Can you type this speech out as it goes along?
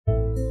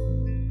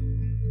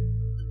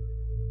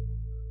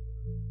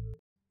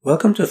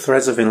Welcome to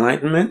Threads of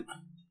Enlightenment,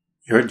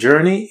 your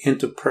journey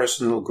into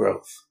personal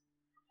growth.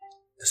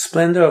 The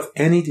splendor of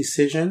any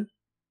decision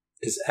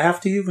is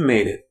after you've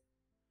made it.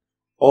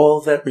 All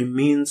that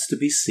remains to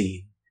be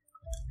seen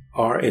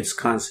are its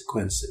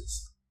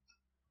consequences.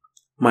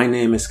 My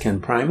name is Ken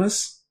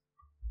Primus.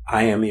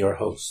 I am your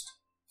host.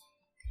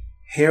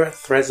 Here at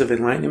Threads of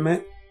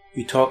Enlightenment,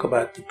 we talk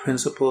about the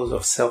principles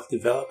of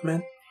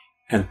self-development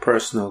and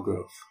personal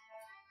growth.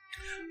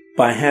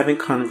 By having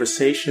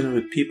conversation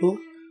with people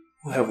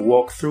who have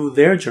walked through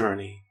their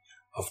journey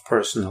of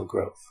personal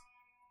growth.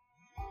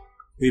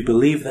 We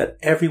believe that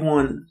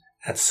everyone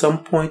at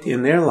some point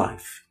in their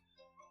life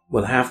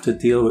will have to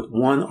deal with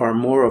one or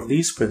more of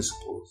these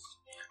principles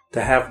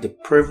to have the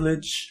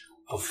privilege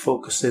of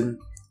focusing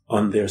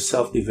on their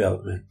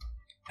self-development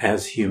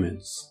as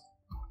humans.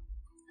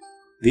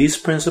 These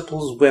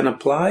principles, when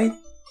applied,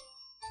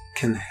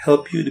 can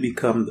help you to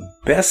become the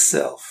best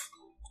self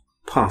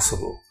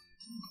possible.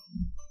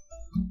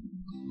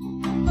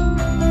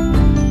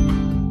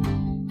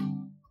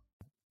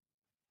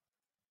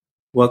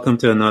 Welcome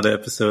to another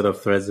episode of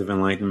Threads of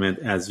Enlightenment.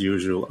 As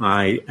usual,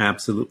 I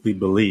absolutely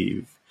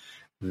believe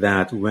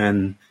that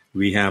when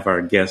we have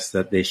our guests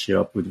that they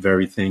show up with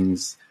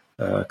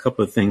a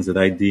couple of things that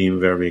I deem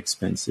very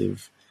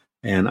expensive.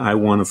 And I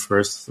want to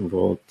first of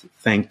all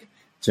thank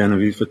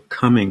Genevieve for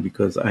coming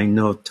because I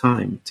know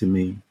time to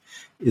me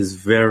is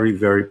very,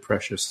 very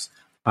precious.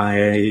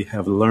 I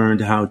have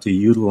learned how to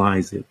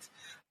utilize it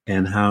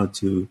and how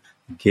to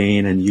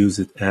gain and use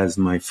it as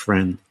my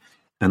friend.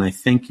 And I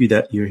thank you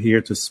that you're here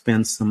to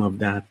spend some of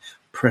that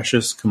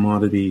precious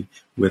commodity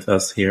with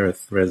us here at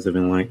Threads of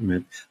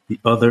Enlightenment. The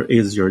other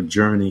is your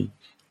journey.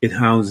 It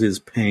houses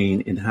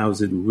pain. It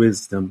houses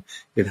wisdom.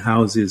 It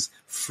houses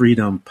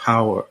freedom,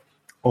 power,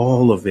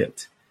 all of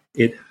it.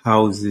 It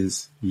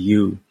houses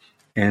you.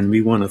 And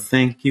we want to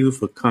thank you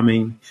for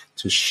coming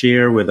to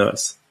share with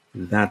us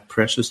that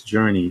precious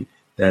journey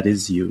that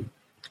is you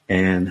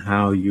and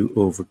how you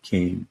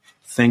overcame.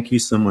 Thank you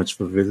so much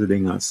for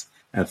visiting us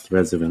at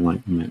Threads of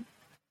Enlightenment.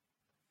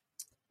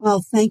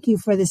 Well, thank you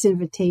for this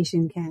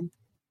invitation, Ken.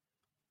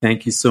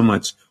 Thank you so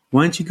much.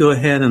 Why don't you go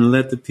ahead and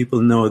let the people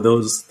know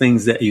those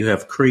things that you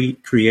have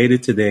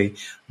created today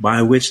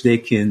by which they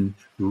can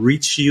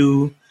reach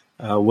you,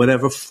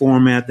 whatever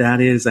format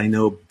that is. I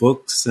know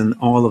books and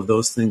all of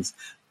those things.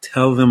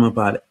 Tell them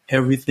about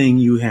everything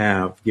you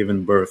have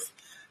given birth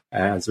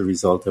as a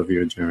result of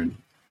your journey.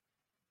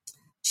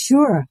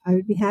 Sure, I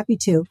would be happy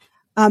to.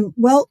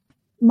 Well,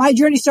 my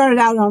journey started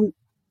out on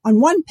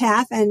one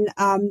path and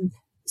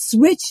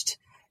switched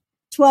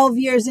 12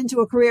 years into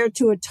a career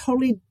to a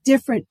totally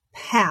different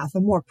path, a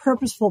more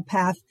purposeful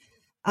path,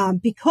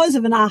 because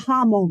of an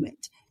aha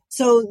moment.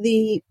 So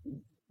the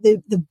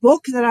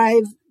book that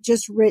I've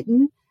just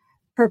written,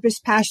 Purpose,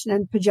 Passion,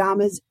 and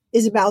Pajamas,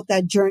 is about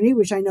that journey,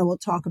 which I know we'll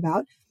talk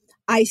about.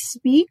 I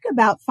speak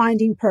about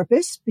finding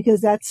purpose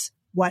because that's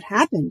what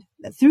happened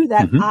through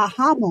that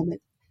aha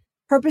moment.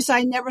 Purpose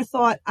I never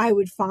thought I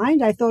would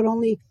find. I thought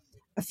only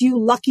a few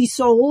lucky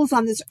souls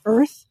on this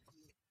earth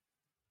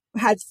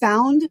had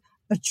found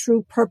a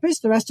true purpose.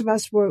 The rest of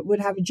us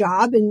would have a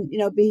job and,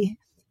 be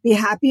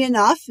happy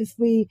enough if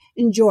we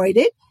enjoyed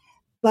it,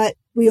 but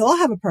we all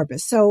have a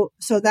purpose. So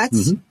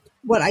that's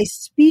what I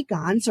speak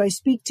on. So I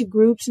speak to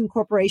groups and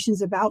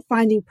corporations about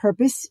finding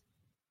purpose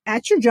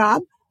at your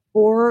job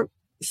or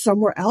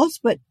somewhere else,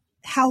 but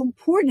how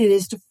important it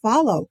is to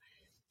follow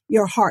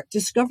your heart,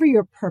 discover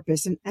your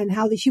purpose and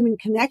how the human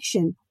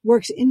connection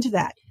works into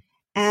that.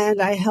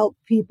 And I help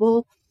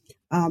people,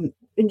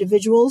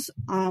 individuals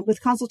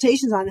with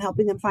consultations on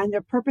helping them find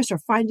their purpose or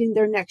finding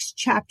their next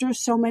chapter.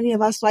 So many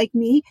of us, like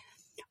me,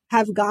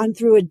 have gone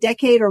through a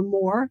decade or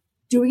more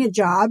doing a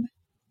job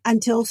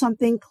until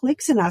something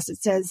clicks in us.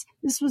 It says,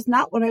 this was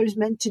not what I was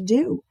meant to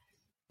do.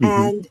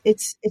 And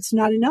it's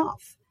not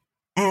enough.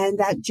 And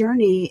that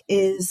journey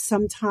is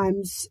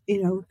sometimes,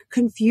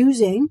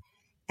 confusing.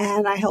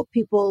 And I help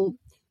people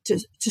to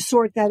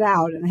sort that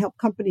out, and I help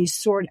companies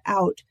sort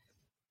out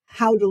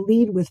how to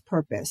lead with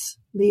purpose,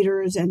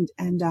 leaders and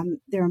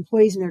their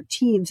employees and their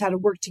teams, how to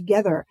work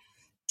together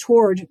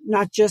toward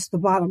not just the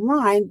bottom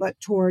line, but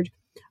toward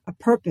a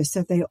purpose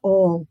that they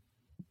all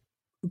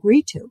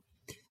agree to.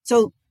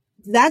 So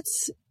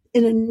that's,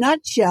 in a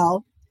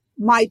nutshell,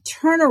 my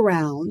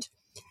turnaround.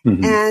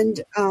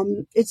 And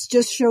it's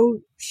just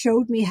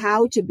showed me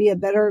how to be a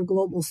better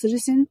global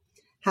citizen,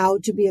 how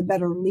to be a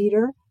better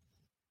leader,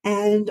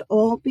 and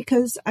all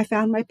because I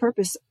found my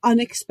purpose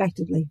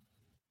unexpectedly.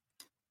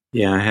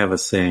 Yeah, I have a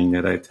saying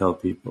that I tell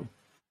people,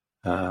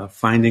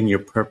 finding your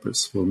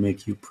purpose will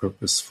make you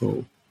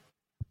purposeful.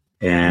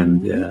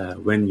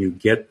 And when you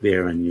get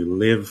there and you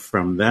live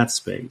from that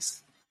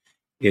space,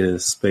 it is a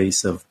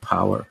space of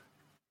power.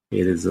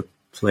 It is a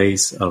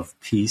place of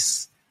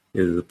peace.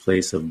 It is a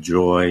place of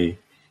joy.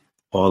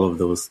 All of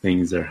those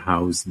things are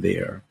housed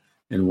there.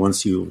 And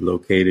once you've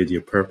located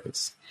your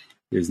purpose,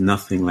 there's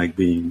nothing like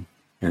being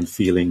and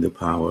feeling the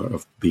power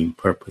of being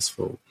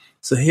purposeful.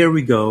 So here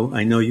we go.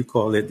 I know you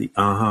call it the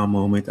aha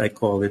moment. I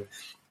call it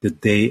the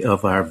day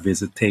of our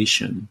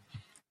visitation.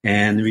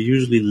 And we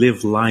usually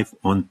live life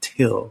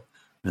until.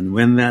 And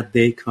when that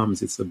day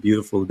comes, it's a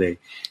beautiful day.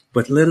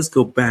 But let us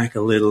go back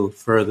a little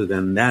further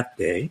than that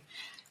day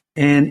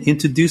and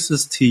introduce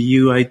us to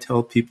you. I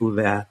tell people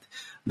that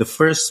the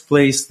first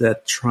place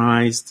that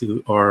tries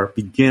to or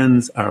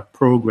begins our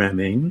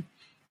programming,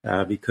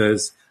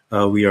 because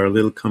we are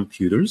little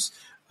computers,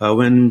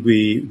 when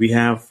we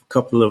have a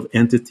couple of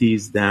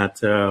entities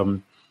that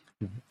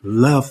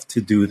love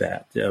to do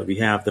that. We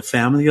have the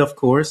family, of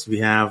course. We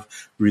have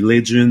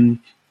religion.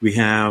 We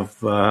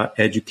have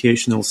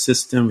educational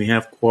system. We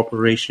have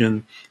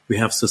corporation. We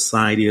have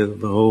society as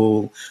a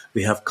whole.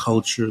 We have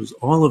cultures.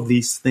 All of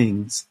these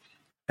things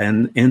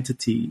and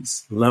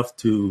entities love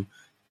to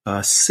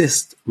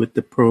assist with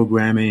the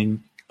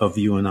programming of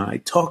you and I.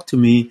 Talk to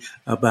me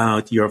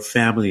about your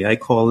family. I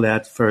call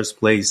that first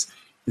place,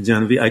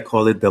 Genevieve, I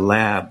call it the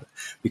lab,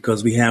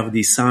 because we have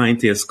these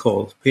scientists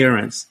called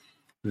parents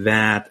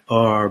that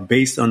are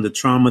based on the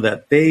trauma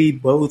that they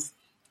both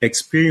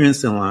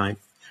experienced in life,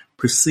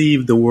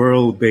 perceive the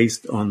world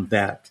based on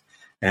that.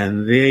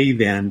 And they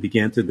then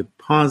began to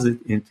deposit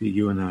into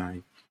you and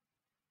I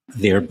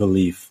their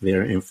belief,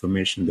 their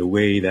information, the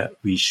way that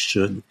we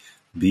should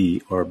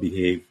be or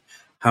behave.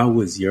 How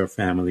was your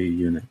family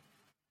unit?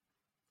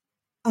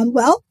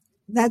 Well,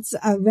 that's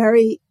a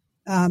very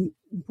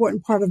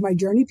important part of my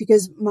journey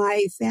because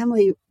my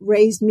family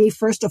raised me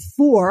first of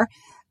four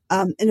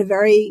in a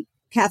very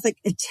Catholic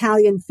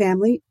Italian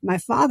family. My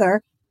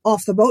father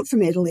off the boat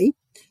from Italy.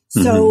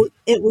 So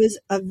it was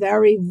a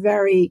very,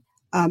 very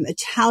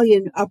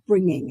Italian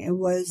upbringing. It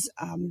was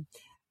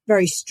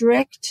very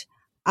strict.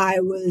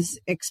 I was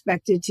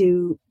expected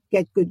to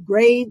get good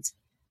grades.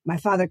 My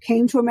father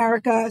came to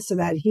America so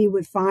that he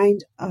would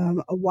find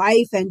a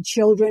wife and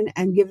children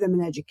and give them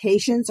an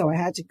education. So I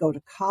had to go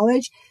to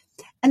college.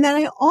 And then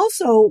I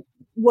also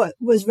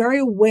was very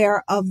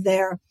aware of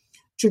their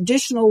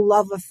traditional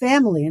love of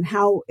family and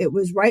how it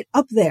was right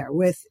up there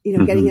with,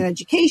 getting an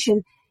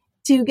education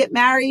to get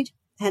married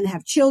and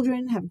have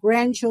children, have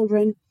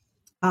grandchildren,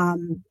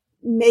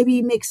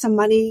 maybe make some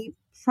money,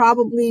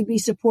 probably be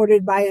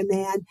supported by a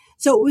man.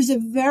 So it was a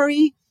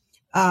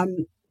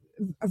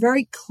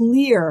very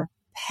clear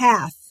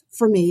path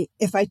for me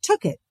if I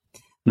took it.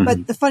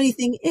 But the funny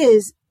thing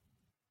is,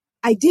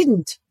 I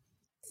didn't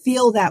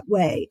feel that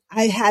way.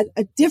 I had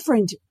a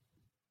different,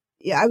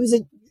 I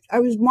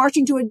was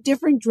marching to a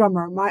different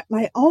drummer,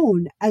 my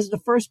own as the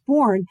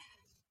firstborn.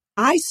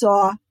 I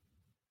saw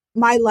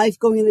my life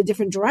going in a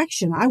different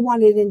direction. I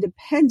wanted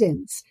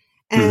independence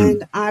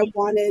and I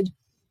wanted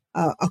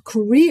a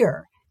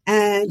career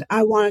and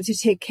I wanted to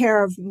take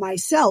care of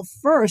myself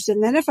first.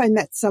 And then if I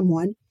met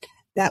someone,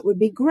 that would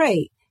be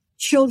great.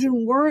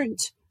 Children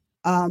weren't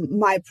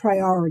my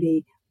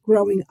priority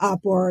growing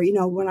up or,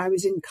 when I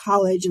was in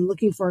college and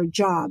looking for a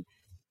job.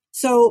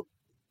 So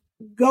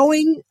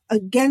going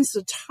against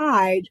the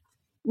tide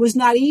was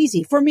not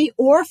easy for me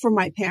or for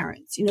my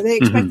parents. They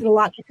expected a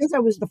lot because I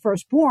was the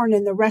firstborn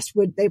and the rest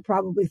they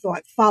probably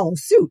thought follow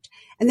suit.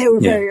 And they were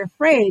very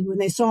afraid when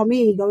they saw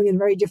me going in a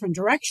very different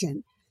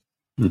direction.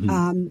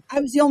 I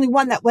was the only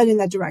one that went in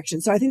that direction.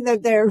 So I think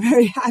that they're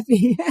very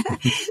happy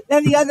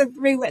that the other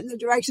three went in the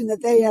direction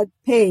that they had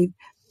paved.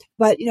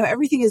 But,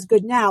 everything is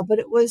good now, but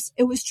it was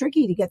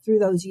tricky to get through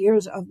those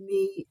years of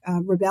me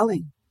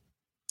rebelling.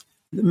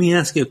 Let me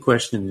ask you a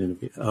question,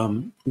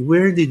 Genevieve.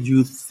 Where did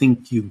you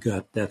think you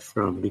got that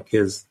from?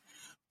 Because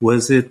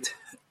was it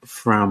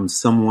from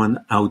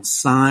someone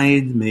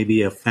outside,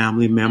 maybe a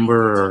family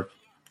member or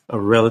a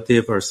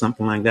relative or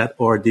something like that?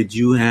 Or did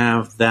you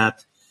have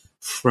that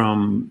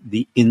from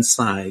the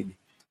inside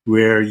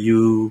where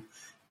you,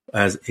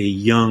 as a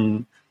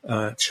young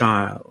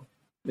child,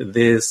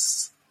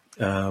 this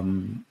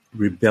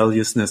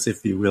rebelliousness,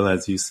 if you will,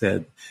 as you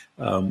said,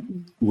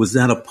 was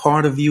that a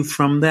part of you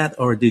from that,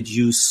 or did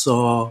you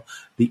saw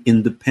the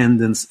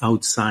independence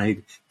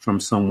outside from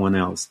someone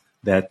else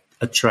that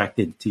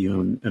attracted to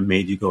you and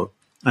made you go,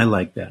 I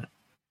like that?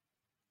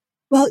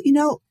 Well,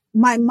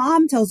 my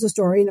mom tells the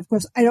story, and of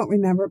course I don't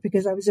remember it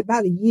because I was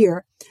about a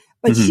year,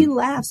 but she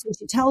laughs when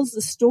she tells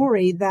the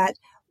story that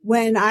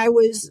when I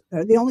was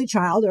the only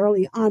child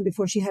early on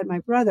before she had my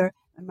brother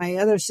and my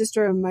other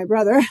sister and my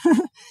brother,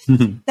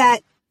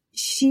 that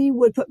she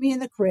would put me in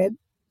the crib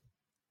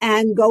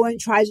and go and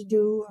try to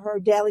do her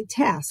daily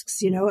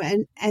tasks,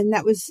 and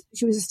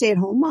she was a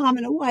stay-at-home mom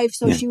and a wife.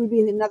 So she would be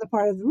in another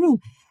part of the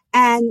room.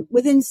 And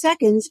within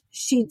seconds,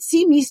 she'd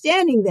see me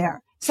standing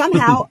there.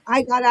 Somehow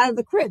I got out of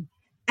the crib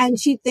and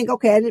she'd think,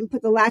 okay, I didn't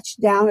put the latch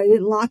down. I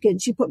didn't lock it.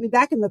 And she put me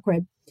back in the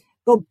crib,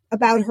 go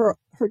about her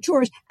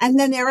chores. And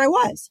then there I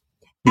was.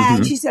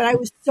 And she said, I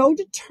was so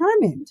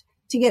determined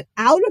to get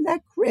out of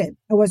that crib.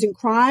 I wasn't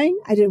crying.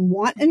 I didn't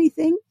want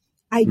anything.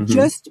 I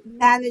just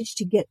managed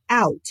to get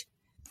out.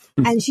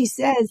 And she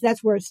says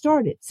that's where it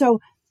started. So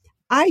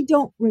I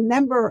don't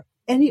remember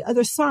any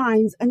other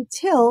signs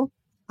until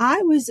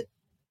I was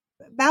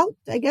about,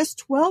 I guess,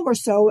 12 or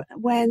so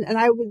and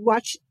I would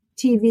watch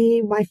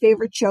TV, my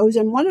favorite shows.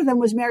 And one of them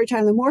was Mary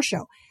Tyler Moore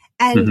Show.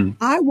 And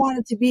I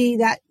wanted to be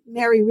that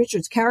Mary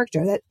Richards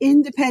character, that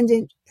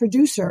independent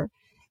producer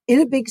in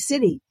a big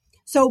city.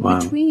 So Wow.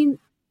 between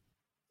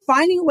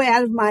finding a way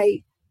out of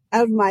my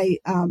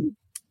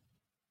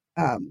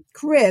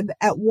crib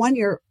at 1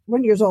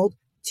 years old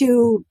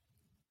to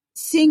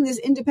seeing this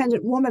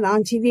independent woman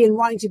on TV and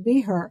wanting to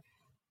be her,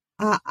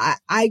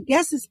 I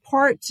guess it's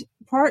part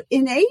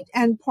innate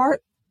and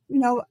part,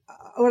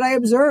 what I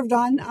observed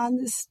on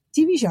this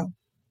TV show.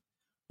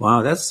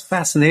 Wow, that's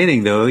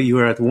fascinating though. You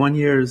are at 1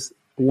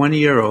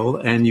 year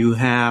old and you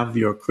have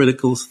your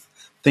critical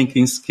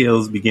thinking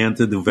skills began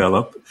to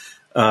develop.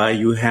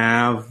 You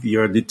have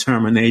your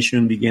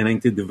determination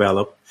beginning to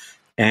develop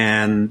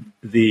and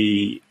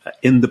the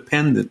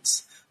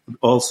independence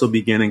also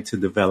beginning to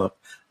develop.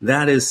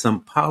 That is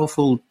some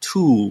powerful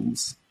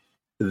tools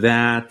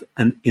that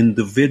an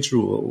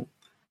individual,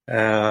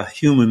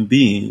 human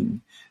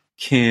being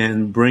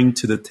can bring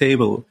to the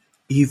table,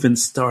 even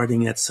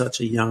starting at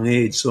such a young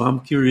age. So I'm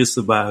curious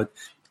about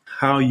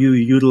how you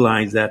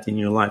utilize that in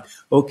your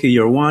life. Okay,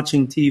 you're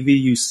watching TV,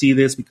 you see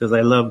this because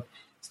I love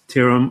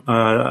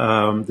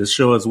the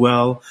show as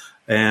well.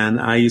 And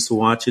I used to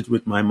watch it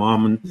with my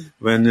mom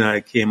when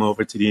I came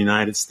over to the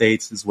United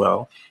States as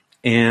well.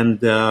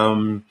 And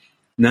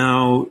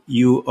now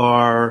you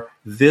are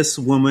this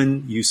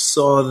woman, you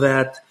saw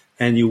that,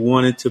 and you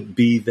wanted to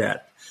be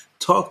that.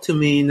 Talk to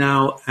me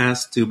now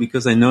as to,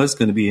 because I know it's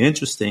going to be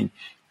interesting,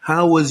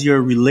 how was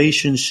your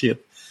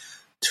relationship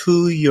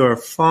to your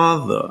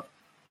father,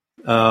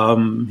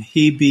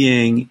 he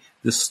being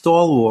the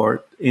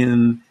stalwart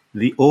in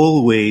the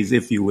old ways,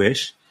 if you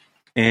wish,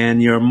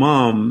 and your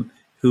mom,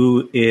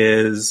 who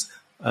is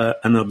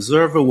an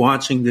observer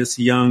watching this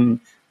young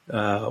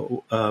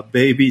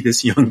baby,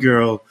 this young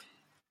girl,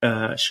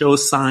 show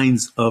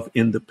signs of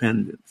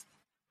independence.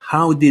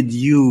 How did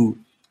you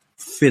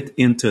fit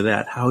into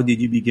that? How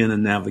did you begin to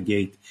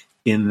navigate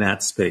in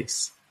that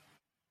space?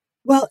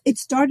 Well, it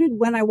started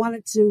when I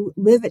wanted to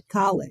live at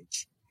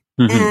college.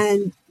 Mm-hmm.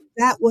 And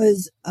that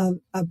was a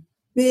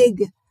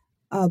big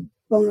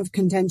bone of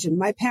contention.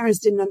 My parents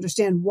didn't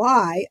understand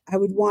why I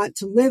would want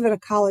to live at a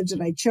college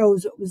that I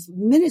chose. It was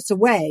minutes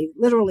away,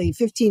 literally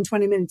 15,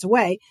 20 minutes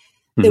away.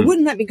 They Mm-hmm.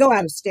 wouldn't let me go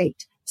out of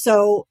state.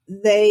 So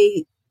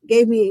they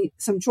gave me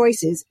some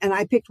choices and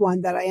I picked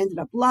one that I ended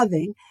up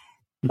loving,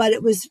 but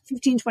it was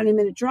 15,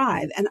 20-minute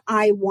drive and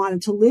I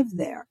wanted to live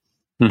there.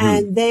 Mm-hmm.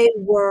 And they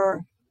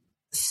were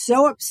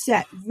so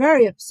upset,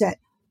 very upset.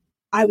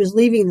 I was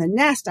leaving the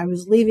nest. I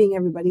was leaving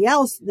everybody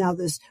else. Now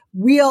this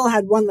wheel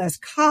had one less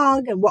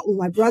cog. And what will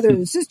my brother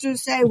and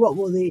sisters say? What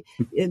will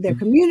their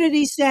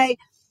community say?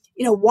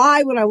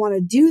 Why would I want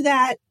to do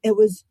that? It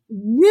was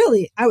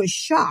really, I was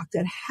shocked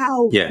at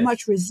how Yes.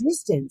 much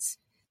resistance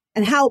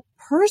and how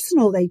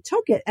personal they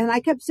took it. And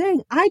I kept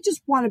saying, I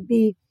just want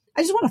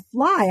to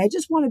fly. I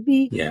just want to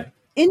be Yeah.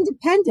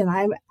 independent.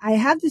 I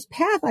have this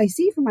path I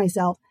see for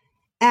myself.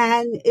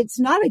 And it's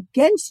not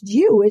against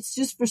you. It's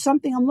just for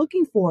something I'm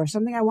looking for,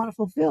 something I want to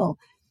fulfill.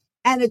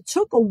 And it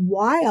took a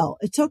while.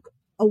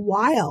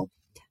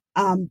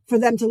 For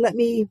them to let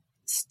me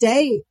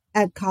stay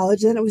at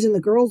college. Then it was in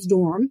the girls'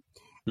 dorm.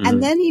 Mm-hmm.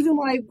 And then even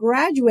when I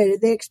graduated,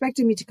 they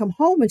expected me to come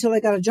home until I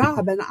got a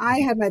job. And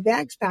I had my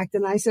bags packed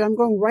and I said, I'm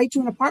going right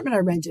to an apartment I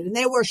rented. And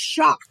they were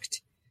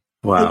shocked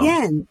Wow.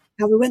 again.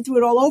 And we went through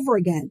it all over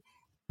again.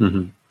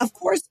 Mm-hmm. Of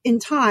course, in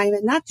time,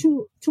 and not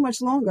too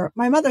much longer,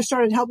 my mother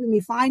started helping me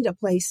find a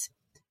place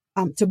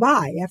to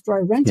buy after I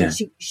rented.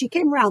 Yeah. She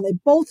came around. They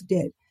both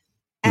did,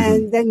 Mm-hmm.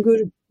 and then grew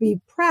to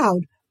be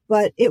proud.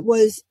 But it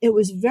was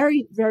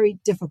very, very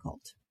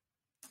difficult.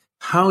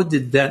 How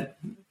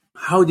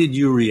did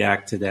you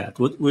react to that?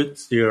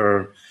 What's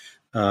your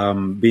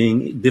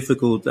being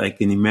difficult? I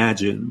can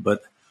imagine,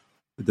 but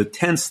the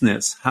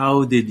tenseness.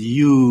 How did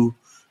you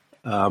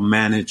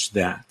manage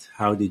that?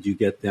 How did you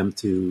get them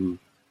to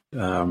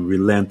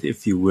relent,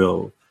 if you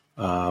will,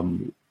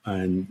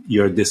 and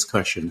your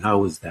discussion? How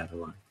was that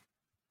aligned?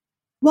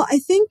 Well, I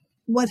think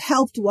what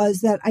helped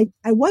was that I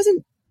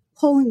wasn't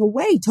pulling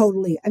away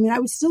totally. I mean, I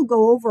would still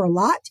go over a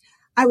lot.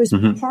 I was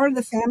Mm-hmm. part of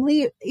the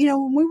family.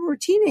 When we were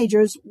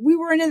teenagers, we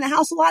weren't in the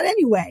house a lot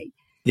anyway.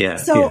 Yeah.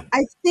 So Yeah.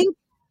 I think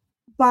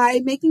by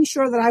making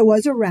sure that I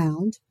was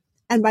around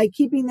and by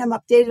keeping them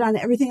updated on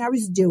everything I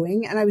was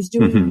doing, and I was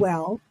doing Mm-hmm.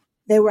 well,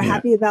 they were Yeah.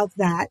 happy about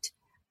that.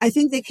 I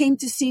think they came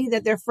to see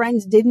that their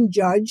friends didn't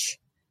judge,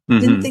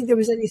 didn't Mm-hmm. think there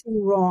was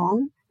anything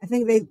wrong. I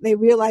think they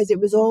realized it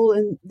was all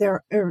in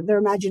their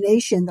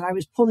imagination that I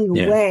was pulling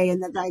Yeah. away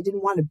and that I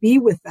didn't want to be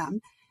with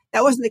them.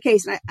 That wasn't the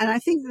case. And I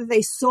think that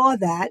they saw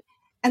that.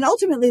 And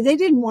ultimately, they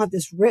didn't want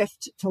this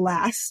rift to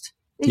last.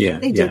 Yeah.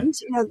 They Yeah. didn't.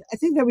 I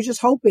think they were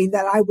just hoping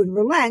that I would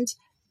relent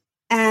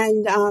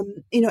and,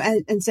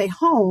 and say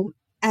home.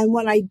 And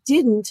when I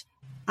didn't,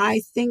 I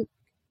think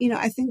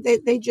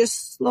they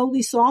just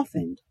slowly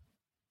softened.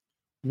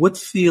 What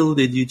field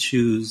did you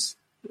choose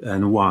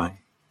and why?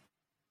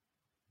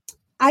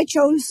 I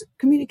chose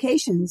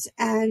communications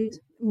and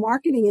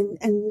marketing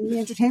and the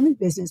entertainment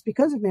business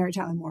because of Mary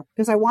Tyler Moore,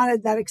 because I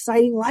wanted that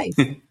exciting life.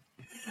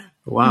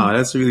 Wow,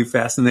 that's really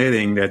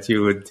fascinating that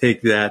you would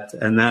take that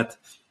and not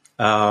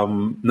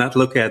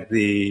look at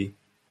the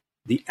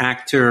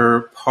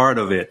actor part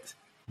of it,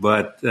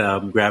 but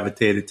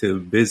gravitated to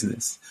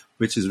business,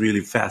 which is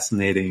really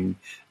fascinating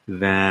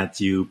that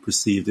you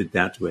perceived it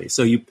that way.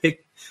 So you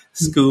picked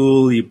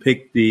school, you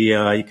picked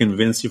you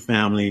convince your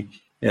family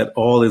that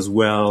all is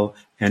well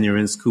and you're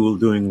in school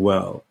doing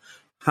well.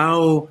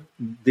 How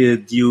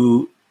did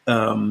you,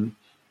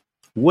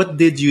 what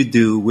did you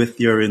do with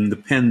your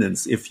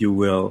independence, if you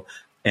will,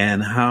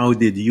 and how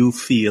did you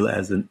feel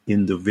as an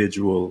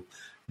individual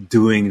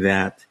doing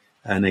that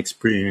and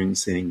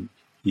experiencing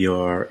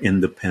your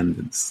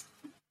independence?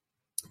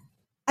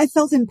 I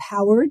felt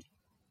empowered.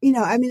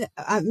 I mean,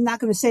 I'm not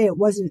going to say it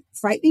wasn't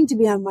frightening to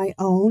be on my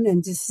own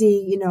and to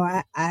see,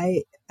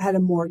 I had a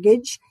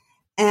mortgage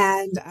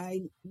and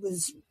I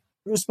was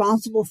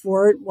responsible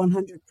for it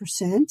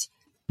 100%.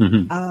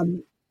 Mm-hmm.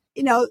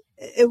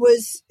 It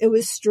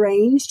was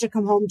strange to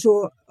come home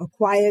to a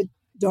quiet,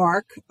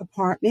 dark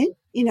apartment.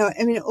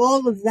 I mean,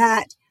 all of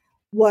that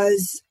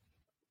was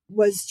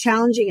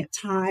challenging at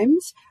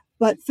times,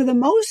 but for the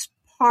most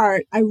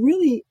part, I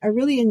really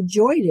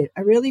enjoyed it.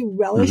 I really Mm-hmm.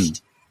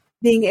 relished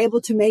being able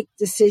to make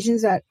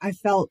decisions that I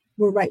felt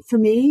were right for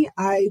me.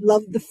 I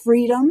loved the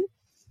freedom.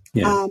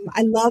 Yeah.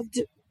 I loved,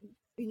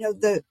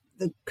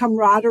 the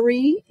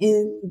camaraderie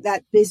in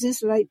that business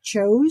that I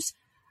chose.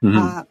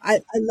 Mm-hmm. I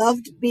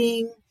loved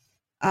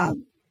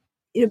um,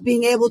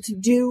 being able to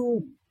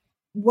do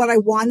what I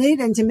wanted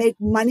and to make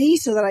money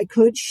so that I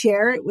could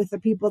share it with the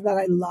people that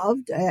I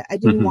loved. I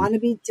didn't Mm-hmm. want to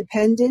be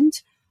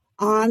dependent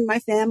on my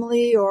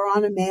family or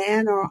on a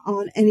man or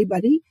on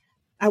anybody.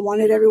 I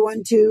wanted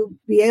everyone to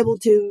be able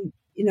to,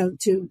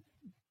 to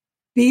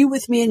be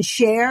with me and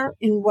share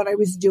in what I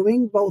was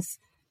doing, both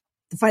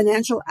the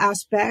financial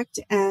aspect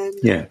and,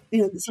 Yeah.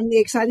 some of the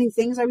exciting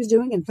things I was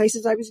doing and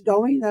places I was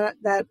going that,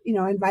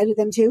 I invited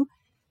them to.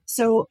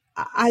 So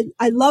I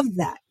loved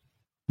that.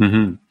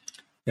 Mm-hmm.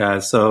 Yeah,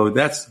 so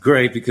that's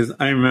great because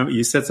I remember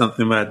you said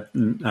something about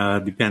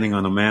depending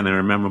on a man. I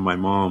remember my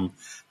mom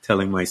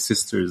telling my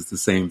sisters the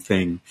same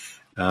thing,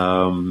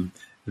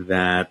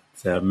 that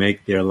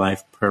make their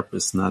life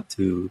purpose not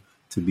to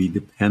be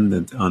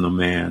dependent on a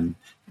man,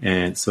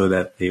 and so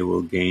that they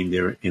will gain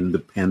their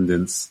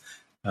independence.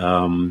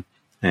 And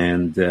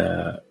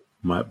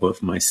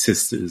both my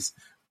sisters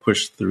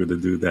pushed through to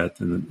do that,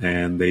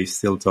 and they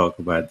still talk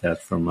about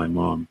that from my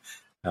mom.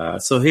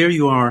 So here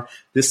you are,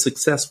 this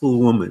successful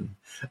woman,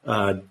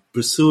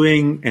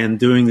 pursuing and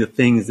doing the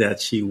things that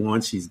she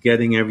wants. She's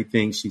getting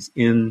everything. She's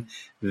in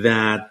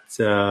that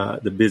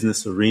the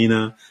business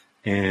arena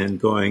and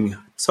going.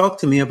 Talk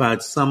to me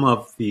about some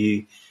of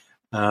the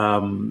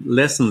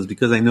lessons,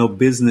 because I know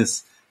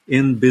business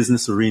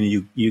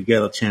arena, you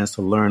get a chance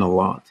to learn a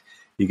lot.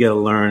 You get to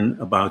learn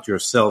about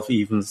yourself,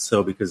 even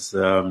so, because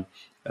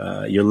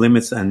your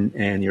limits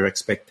and your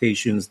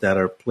expectations that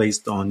are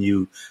placed on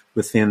you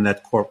within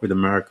that corporate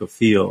America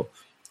field.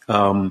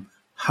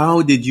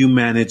 How did you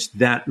manage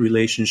that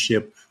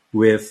relationship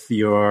with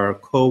your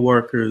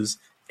coworkers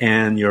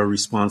and your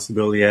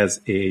responsibility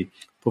as a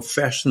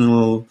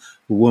professional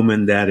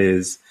woman that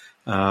is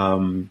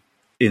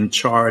in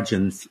charge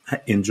and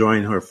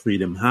enjoying her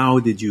freedom? How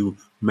did you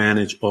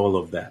manage all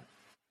of that?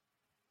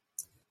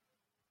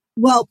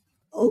 Well,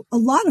 a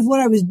lot of what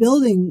I was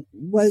building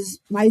was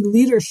my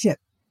leadership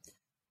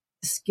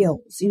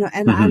skills, and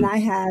Mm-hmm. I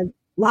had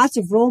lots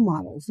of role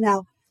models.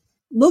 Now,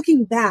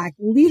 looking back,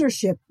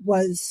 leadership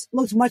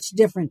looked much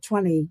different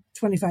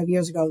 25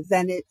 years ago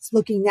than it's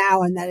looking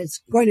now, and that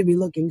it's going to be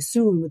looking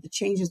soon with the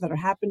changes that are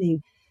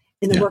happening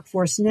in the Yeah.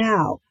 workforce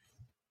now.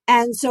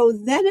 And so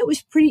then it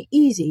was pretty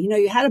easy.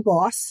 You had a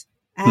boss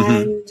Mm-hmm.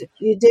 and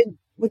you did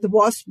what the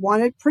boss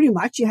wanted pretty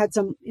much. You had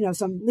some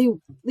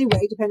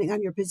leeway depending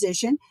on your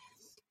position,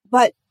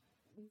 but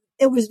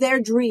it was their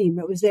dream.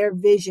 It was their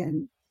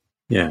vision.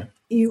 Yeah.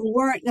 You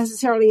weren't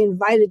necessarily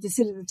invited to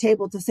sit at the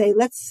table to say,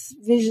 let's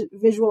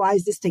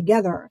visualize this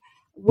together.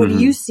 What do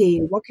you Mm-hmm. see?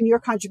 What can your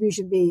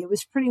contribution be? It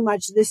was pretty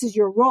much, this is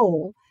your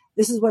role.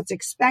 This is what's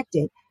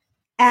expected.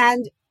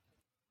 And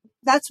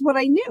that's what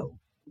I knew.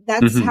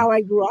 That's Mm-hmm. how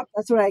I grew up.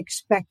 That's what I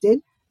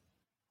expected.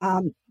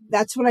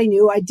 That's what I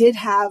knew. I did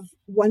have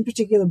one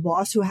particular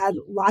boss who had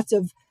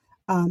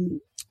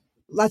um,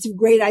 lots of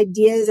great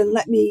ideas and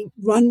let me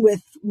run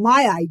with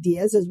my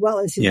ideas as well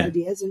as his Yeah.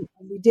 ideas. And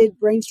we did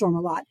brainstorm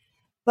a lot.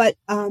 But,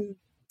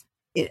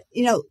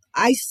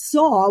 I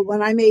saw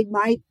when I made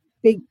my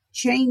big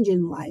change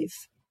in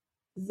life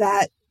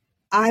that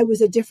I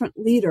was a different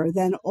leader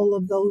than all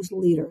of those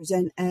leaders.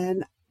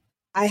 And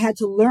I had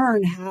to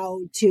learn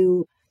how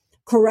to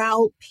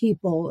corral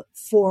people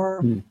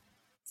for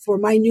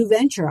my new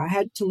venture. I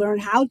had to learn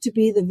how to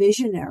be the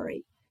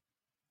visionary.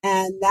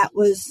 And that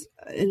was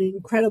an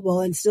incredible,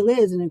 and still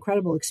is an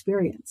incredible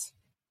experience.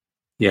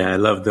 Yeah, I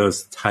love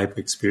those type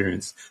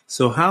experience.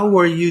 So how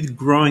were you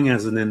growing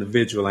as an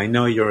individual? I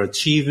know you're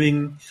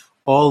achieving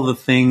all the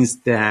things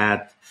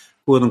that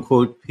quote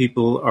unquote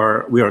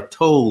we are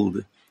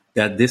told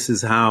that this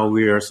is how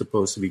we are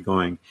supposed to be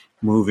going.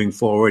 Moving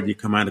forward, you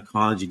come out of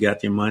college, you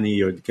got your money,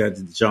 you got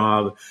the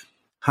job.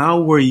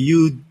 How were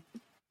you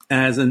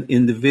as an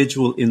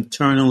individual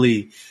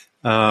internally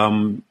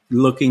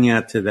looking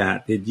at to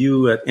that, did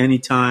you at any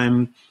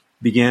time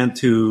begin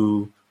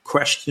to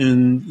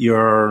question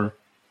your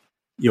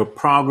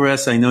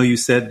progress? I know you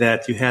said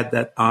that you had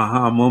that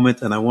aha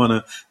moment, and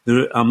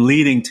I'm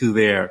leading to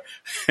there,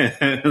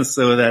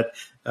 so that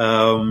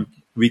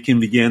we can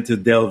begin to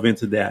delve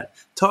into that.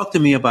 Talk to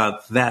me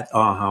about that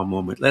aha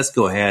moment. Let's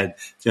go ahead,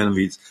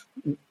 Genevieve.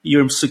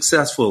 You're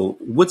successful.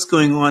 What's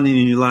going on in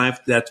your life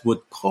that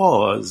would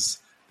cause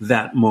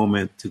that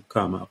moment to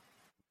come up?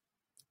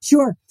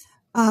 Sure.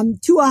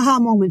 Two aha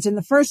moments. And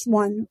the first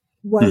one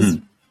was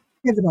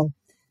pivotal.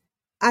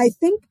 I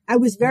think I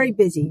was very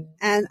busy,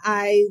 and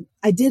I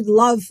did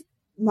love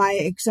my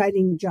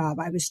exciting job.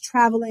 I was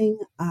traveling.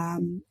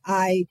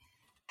 I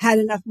had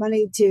enough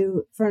money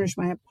to furnish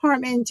my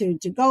apartment,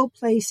 to go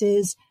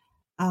places.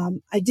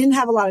 I didn't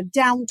have a lot of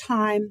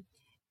downtime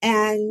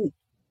and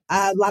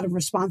a lot of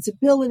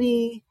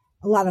responsibility,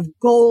 a lot of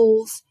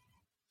goals.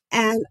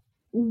 And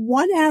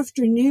one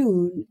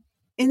afternoon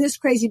in this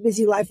crazy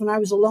busy life, when I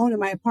was alone in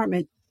my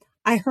apartment,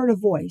 I heard a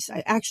voice.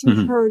 I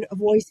actually heard a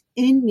voice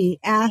in me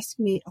ask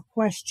me a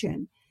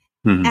question.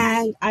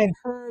 And I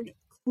heard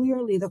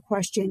clearly the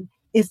question,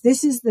 if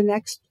this is the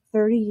next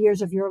 30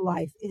 years of your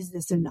life, is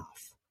this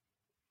enough?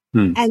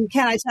 And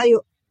can I tell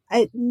you,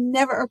 it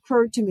never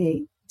occurred to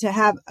me to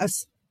have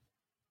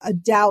a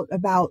doubt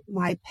about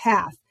my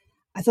path.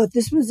 I thought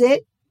this was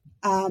it.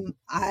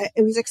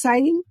 It was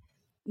exciting.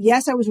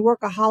 Yes, I was a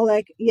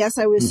workaholic. Yes,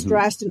 I was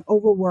stressed and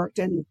overworked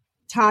and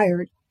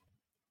tired.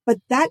 But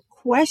that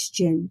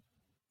question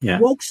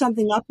woke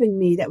something up in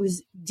me that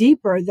was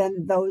deeper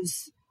than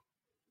those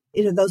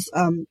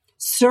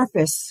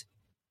surface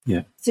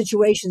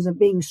situations of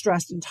being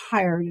stressed and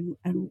tired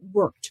and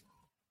worked.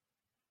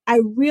 I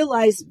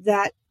realized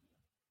that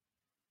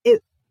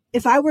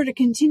if I were to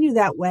continue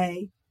that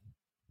way,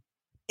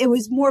 it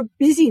was more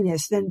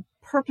busyness than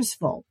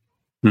purposeful.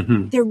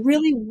 There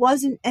really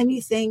wasn't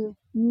anything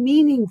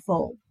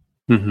meaningful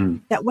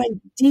that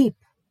went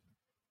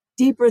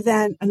deeper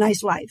than a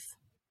nice life.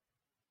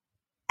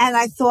 And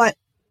I thought,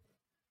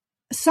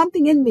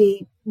 something in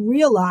me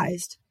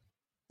realized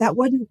that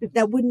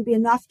wouldn't be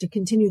enough to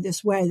continue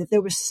this way, that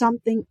there was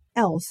something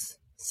else,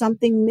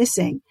 something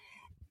missing.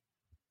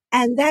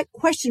 And that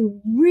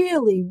question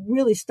really,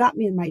 really stopped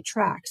me in my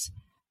tracks.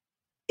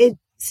 It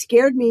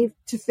scared me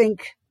to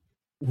think,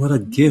 what a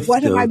gift,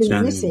 what have I been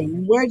Jenny.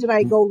 missing? Where did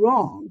I go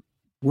wrong?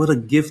 What a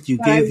gift you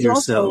gave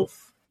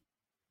yourself.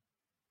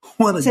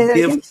 What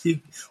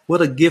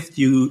a gift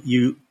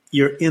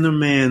your inner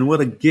man,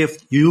 what a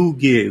gift you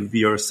give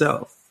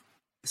yourself.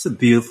 It's a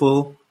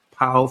beautiful,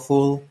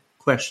 powerful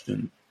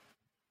question.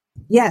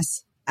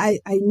 Yes, I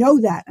know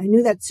that. I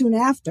knew that soon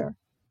after.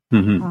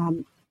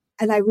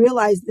 And I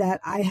realized that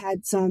I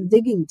had some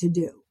digging to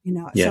do,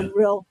 some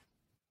real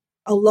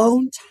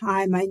alone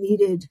time I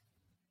needed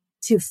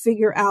to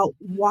figure out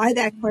why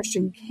that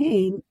question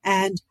came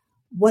and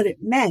what it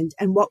meant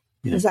and what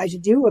was I to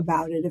do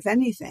about it, if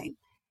anything.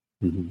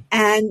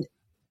 And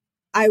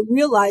I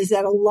realized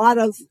that a lot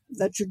of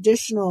the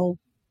traditional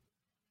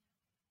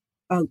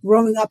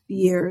growing up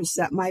years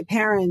that my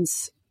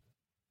parents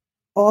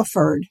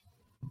offered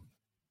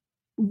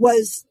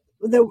was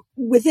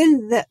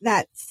within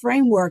that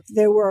framework.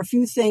 There were a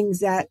few things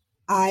that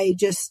I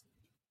just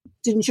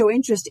didn't show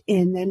interest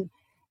in, and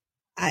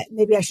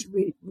maybe I should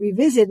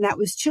revisit, and that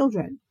was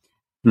children.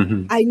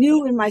 I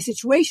knew in my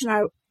situation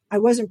I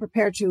wasn't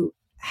prepared to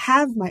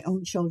have my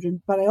own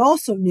children, but I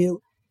also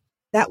knew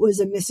that was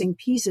a missing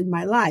piece in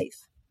my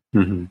life.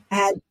 I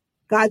had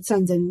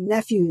godsons and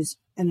nephews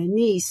and a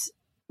niece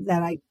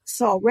that I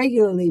saw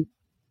regularly,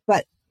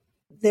 but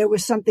there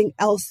was something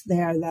else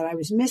there that I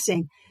was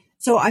missing.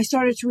 So I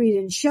started to read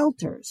in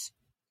shelters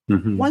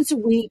once a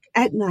week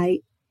at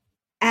night,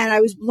 and I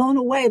was blown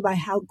away by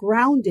how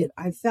grounded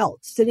I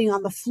felt sitting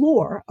on the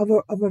floor of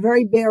a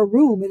very bare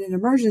room in an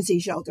emergency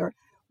shelter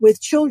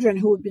with children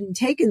who had been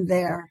taken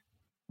there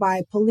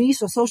by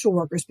police or social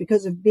workers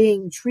because of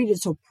being treated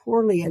so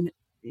poorly and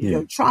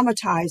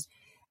traumatized.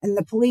 And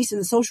the police and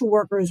the social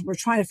workers were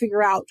trying to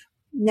figure out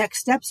next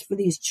steps for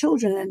these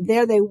children. And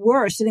there they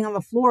were sitting on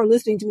the floor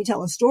listening to me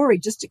tell a story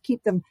just to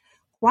keep them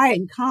quiet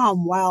and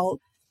calm while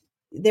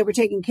they were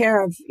taking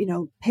care of,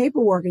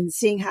 paperwork and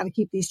seeing how to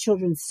keep these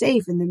children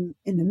safe in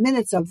the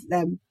minutes of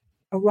them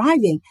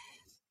arriving.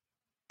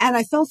 And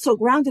I felt so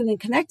grounded and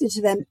connected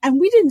to them. And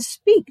we didn't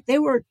speak.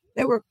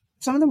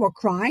 Some of them were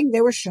crying.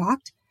 They were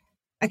shocked.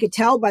 I could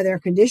tell by their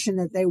condition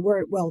that they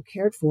weren't well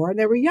cared for.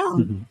 They were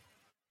young.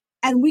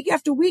 And week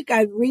after week,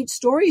 I'd read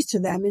stories to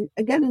them, and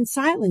again in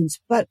silence.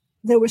 But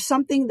there was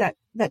something that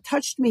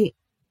touched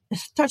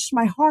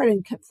my heart,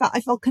 and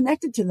I felt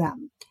connected to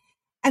them.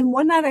 And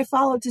one night I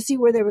followed to see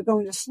where they were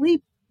going to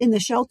sleep in the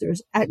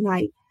shelters at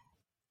night.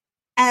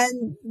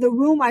 And the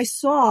room I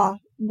saw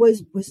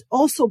was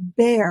also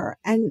bare,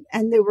 and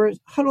they were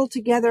huddled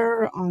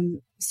together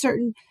on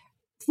certain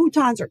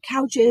futons or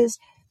couches.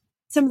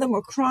 Some of them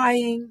were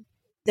crying.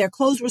 Their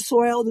clothes were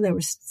soiled, and they were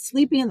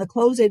sleeping in the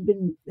clothes they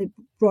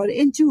brought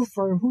into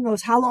for who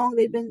knows how long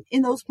they'd been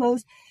in those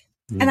clothes.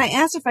 And I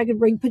asked if I could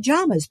bring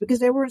pajamas because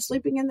they were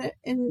sleeping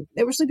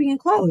in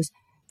clothes.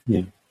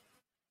 Yeah.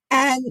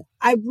 And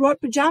I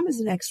brought pajamas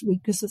the next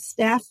week because the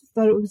staff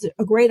thought it was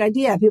a great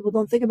idea. People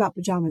don't think about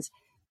pajamas.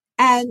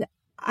 And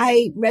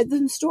I read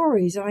them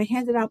stories and I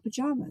handed out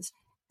pajamas.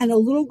 And a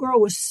little girl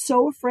was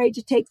so afraid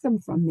to take them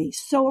from me,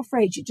 so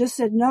afraid. She just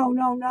said, no,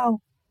 no,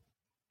 no.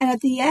 And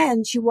at the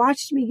end, she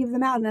watched me give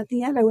them out. And at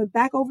the end, I went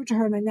back over to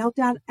her and I knelt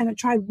down and I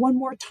tried one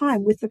more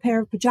time with the pair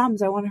of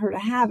pajamas I wanted her to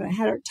have. And I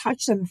had her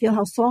touch them and feel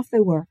how soft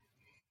they were.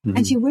 Mm-hmm.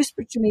 And she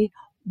whispered to me,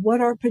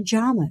 "What are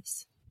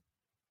pajamas?"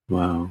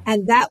 Wow.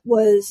 And that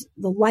was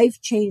the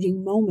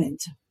life-changing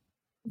moment,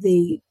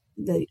 the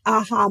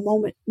aha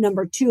moment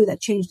number 2 that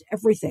changed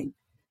everything.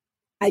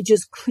 I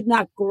just could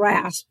not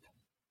grasp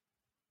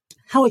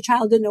how a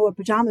child didn't know what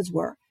pajamas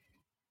were.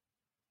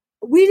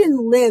 We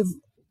didn't live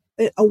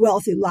a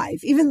wealthy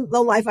life, even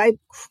the life I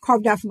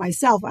carved out for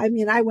myself. I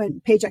mean, I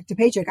went paycheck to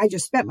paycheck. I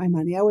just spent my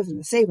money. I wasn't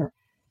a saver.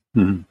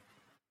 Mm-hmm.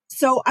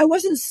 So I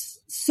wasn't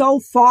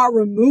so far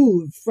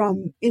removed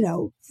from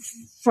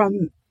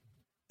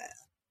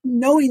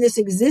knowing this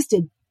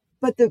existed.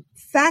 But the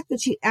fact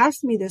that she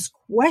asked me this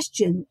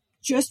question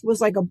just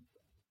was like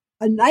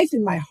a knife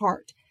in my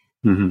heart.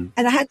 Mm-hmm.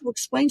 And I had to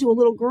explain to a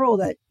little girl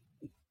that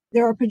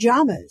there are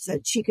pajamas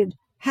that she could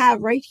have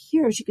right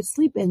here. She could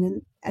sleep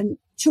in, and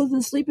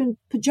children sleep in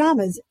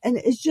pajamas. And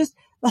it's just,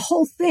 the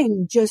whole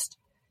thing just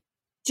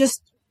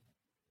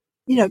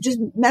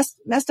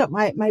messed up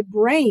my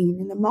brain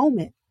in the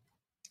moment.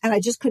 And I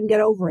just couldn't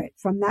get over it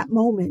from that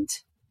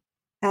moment.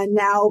 And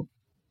now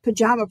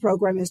Pajama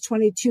Program is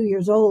 22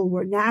 years old.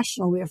 We're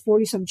national. We have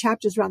 40 some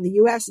chapters around the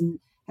US and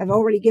have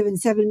already given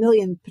 7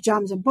 million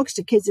pajamas and books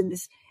to kids in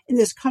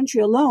this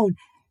country alone.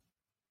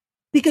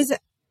 Because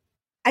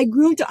I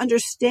grew to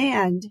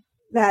understand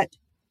that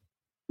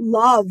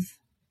love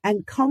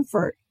and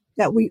comfort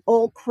that we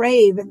all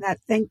crave and that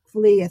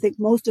thankfully I think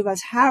most of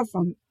us have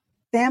from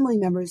family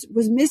members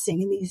was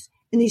missing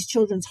in these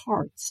children's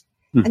hearts.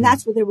 Mm-hmm. And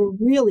that's what they were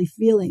really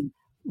feeling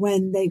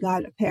when they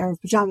got a pair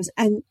of pajamas.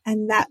 And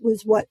that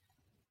was what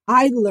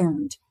I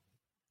learned,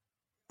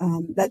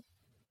 that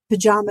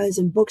pajamas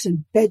and books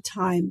and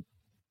bedtime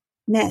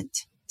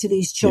meant to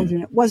these children.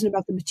 Yeah. It wasn't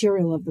about the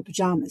material of the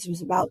pajamas. It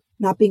was about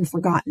not being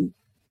forgotten.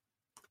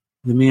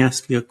 Let me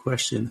ask you a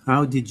question.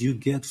 How did you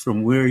get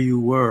from where you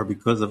were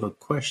because of a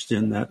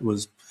question that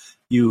was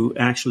you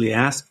actually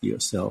asked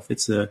yourself?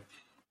 It's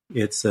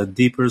a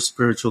deeper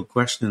spiritual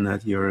question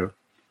that your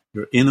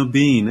inner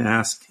being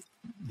asked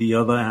the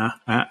other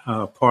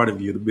part of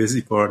you, the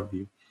busy part of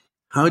you.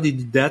 How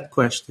did that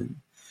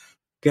question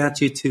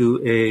get you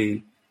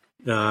to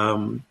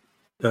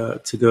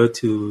to go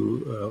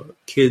to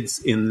kids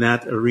in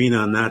that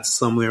arena, not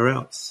somewhere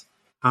else?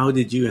 How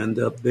did you end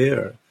up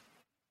there?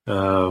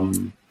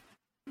 To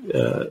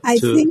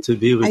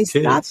be with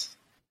kids.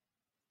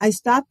 I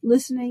stopped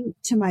listening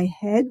to my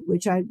head,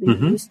 which I'd been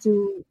mm-hmm. used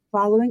to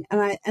following,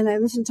 and I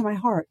listened to my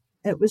heart.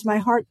 It was my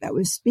heart that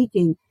was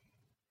speaking,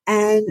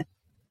 and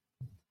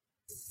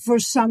for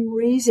some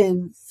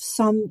reason,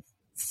 some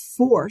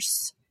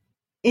force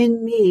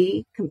in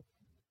me,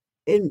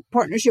 in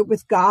partnership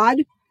with God,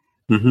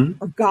 mm-hmm.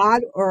 or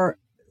God or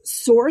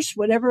Source,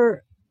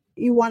 whatever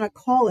you want to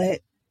call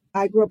it.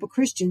 I grew up a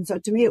Christian, so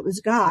to me it was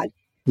God.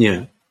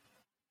 Yeah,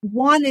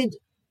 wanted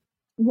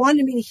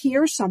me to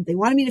hear something,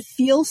 wanted me to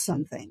feel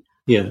something.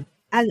 Yeah.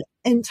 And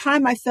in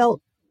time I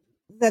felt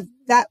that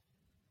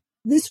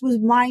this was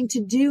mine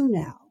to do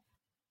now.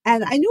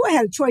 And I knew I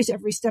had a choice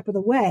every step of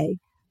the way,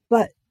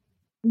 but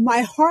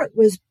my heart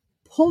was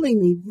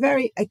pulling me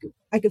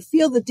I could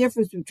feel the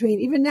difference between,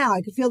 even now,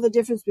 I could feel the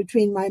difference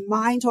between my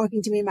mind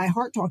talking to me and my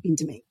heart talking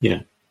to me.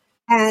 Yeah.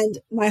 And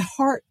my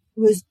heart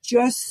was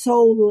just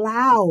so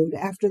loud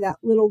after that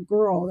little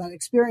girl, that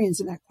experience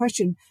and that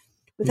question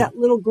with that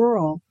little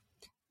girl,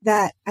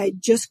 that I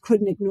just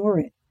couldn't ignore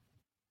it.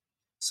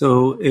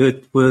 So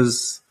it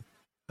was,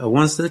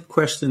 once that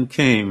question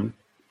came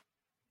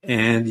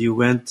and you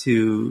went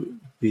to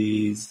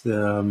these,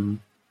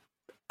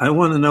 I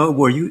want to know,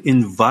 were you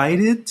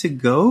invited to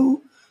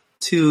go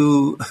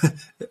to,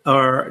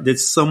 or did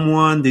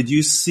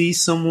you see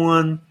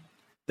someone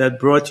that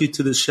brought you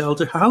to the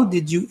shelter? How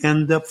did you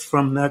end up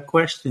from that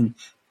question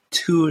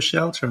to a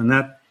shelter and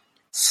not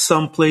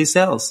someplace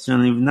else?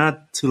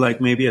 Not to like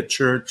maybe a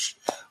church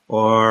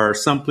or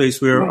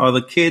someplace where right.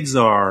 other kids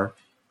are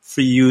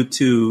for you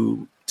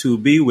to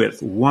be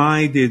with.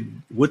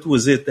 What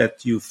was it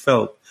that you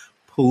felt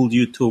pulled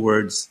you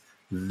towards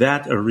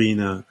that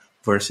arena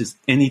versus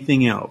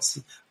anything else?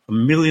 A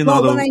million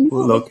other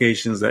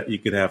locations that you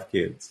could have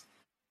kids.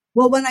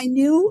 Well, when I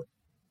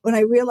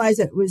realized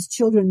that it was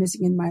children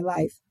missing in my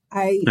life,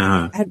 I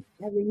had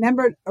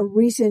remembered a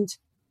recent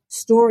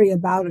story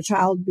about a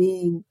child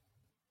being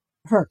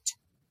hurt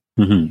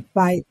mm-hmm.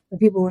 by the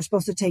people who were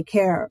supposed to take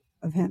care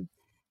of him.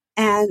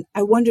 And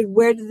I wondered,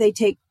 where did they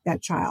take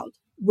that child?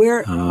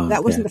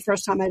 That wasn't the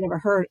first time I'd ever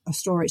heard a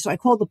story. So I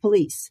called the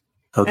police.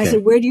 Okay. And I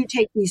said, where do you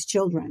take these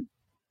children?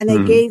 And they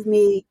mm-hmm. gave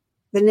me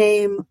the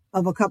name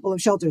of a couple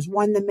of shelters.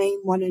 One, the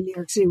main one in New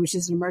York City, which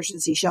is an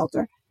emergency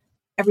shelter.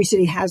 Every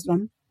city has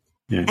them.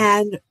 Yeah.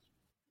 And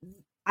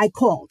I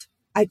called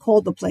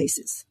the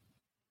places.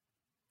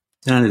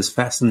 That is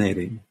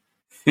fascinating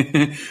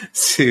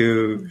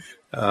to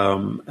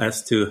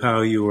as to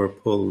how you were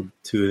pulled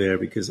to there,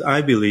 because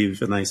I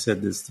believe, and I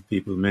said this to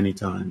people many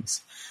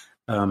times,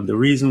 the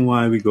reason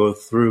why we go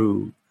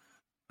through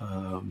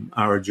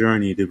our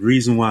journey, the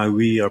reason why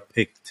we are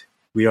picked,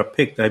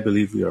 I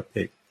believe we are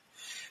picked,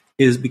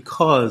 is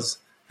because,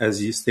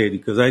 as you stated,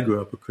 because I grew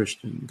up a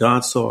Christian,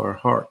 God saw our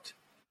heart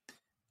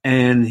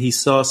and he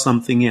saw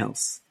something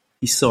else.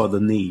 He saw the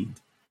need.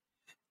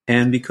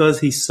 And because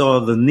he saw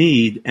the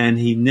need and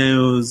he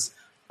knows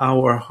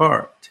our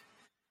heart,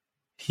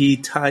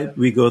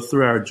 we go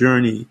through our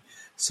journey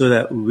so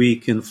that we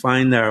can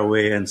find our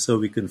way, and so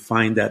we can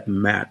find that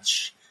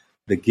match,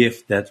 the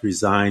gift that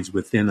resides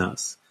within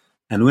us.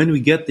 And when we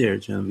get there,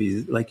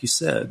 Genevieve, like you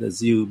said,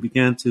 as you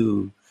began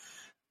to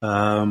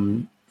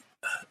find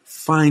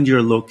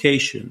your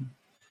location,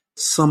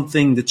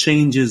 the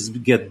changes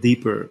get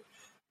deeper.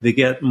 They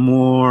get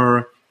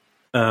more,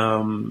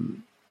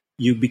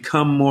 you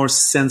become more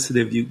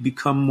sensitive, you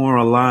become more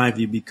alive,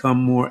 you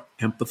become more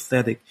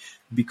empathetic,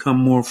 you become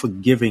more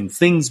forgiving.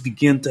 Things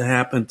begin to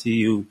happen to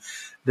you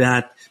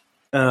that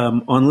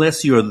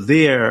unless you're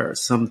there,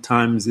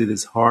 sometimes it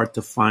is hard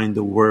to find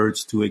the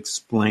words to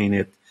explain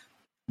it,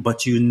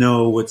 but you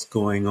know what's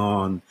going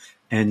on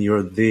and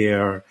you're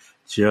there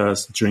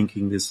just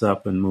drinking this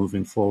up and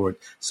moving forward.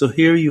 So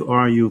here you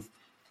are, you've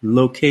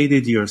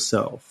located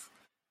yourself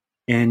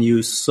and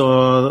you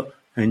saw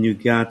and you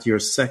got your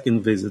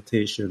second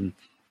visitation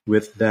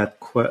with that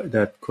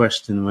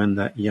question when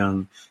that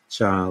young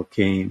child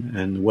came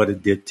and what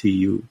it did to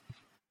you.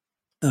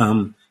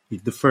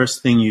 The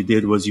first thing you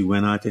did was you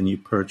went out and you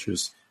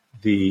purchased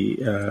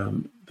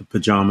the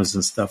pajamas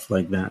and stuff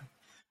like that.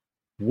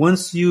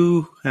 Once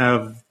you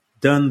have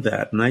done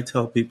that, and I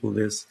tell people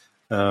this,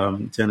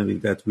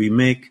 Genevieve, that we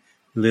make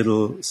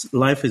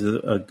life is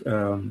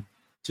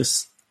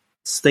just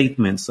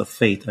statements of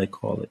faith, I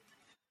call it.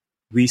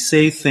 We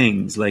say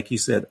things like you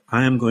said,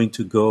 I am going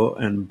to go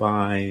and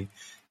buy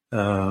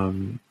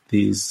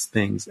these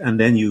things, and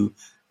then you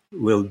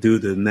will do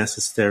the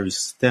necessary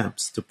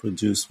steps to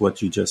produce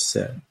what you just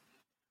said.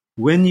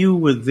 When you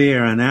were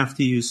there and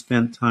after you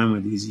spent time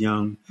with these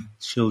young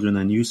children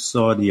and you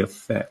saw the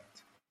effect,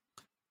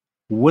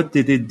 what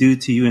did it do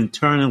to you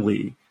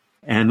internally,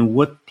 and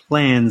what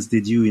plans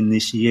did you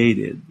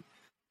initiate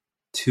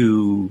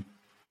to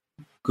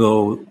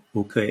go,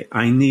 okay,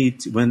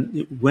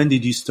 when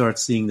did you start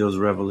seeing those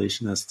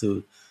revelations as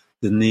to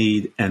the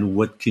need and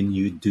what can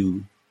you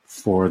do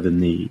for the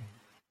need?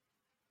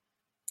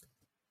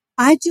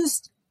 I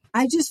just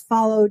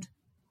followed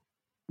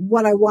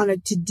what I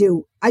wanted to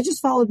do. I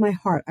just followed my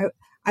heart.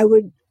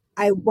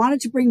 I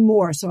wanted to bring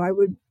more, so I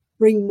would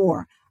bring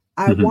more.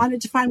 I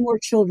wanted to find more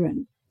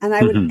children, and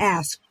I would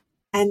ask,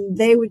 and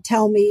they would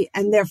tell me,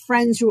 and their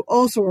friends who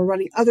also were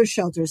running other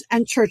shelters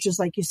and churches,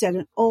 like you said,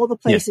 and all the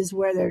places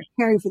where they're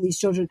caring for these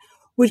children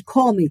would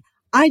call me.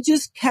 I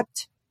just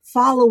kept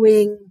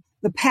following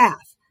the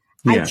path.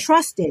 I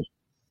trusted.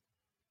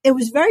 It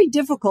was very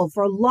difficult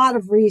for a lot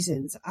of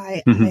reasons.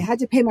 I had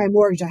to pay my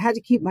mortgage. I had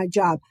to keep my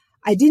job.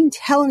 I didn't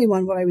tell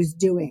anyone what I was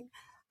doing.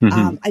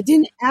 I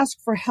didn't ask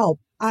for help.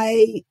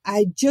 I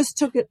just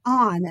took it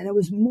on, and it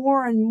was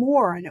more and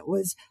more, and it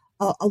was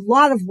a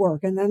lot of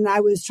work. And then I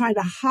was trying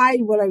to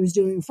hide what I was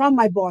doing from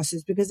my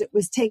bosses because it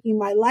was taking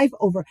my life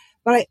over.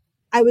 But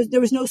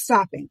there was no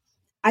stopping.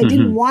 I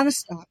didn't want to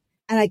stop.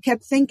 And I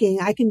kept thinking,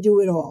 I can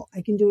do it all.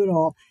 I can do it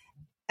all.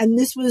 And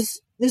this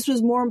was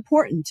more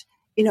important.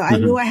 You know, I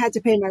knew I had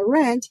to pay my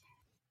rent,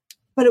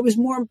 but it was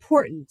more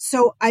important.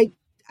 So I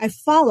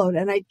followed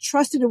and I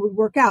trusted it would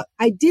work out.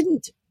 I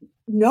didn't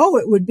know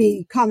it would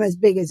become as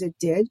big as it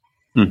did.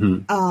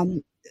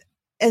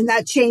 And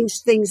that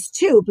changed things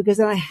too, because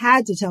then I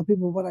had to tell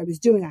people what I was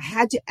doing. I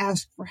had to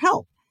ask for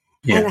help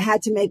and I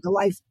had to make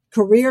a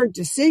career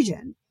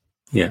decision.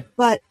 Yeah.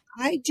 But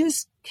I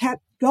just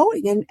kept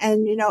going.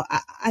 And you know,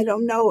 I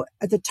don't know,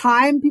 at the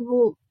time,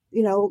 people,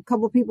 you know, a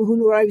couple of people who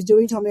knew what I was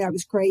doing told me I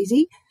was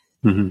crazy.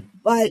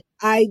 But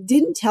I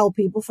didn't tell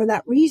people for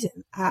that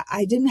reason.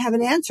 I didn't have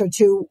an answer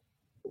to,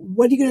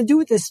 what are you going to do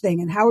with this thing?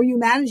 And how are you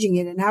managing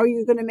it? And how are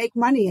you going to make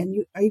money?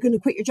 And are you going to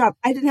quit your job?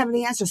 I didn't have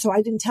any answer, so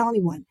I didn't tell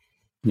anyone.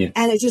 And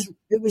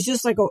it was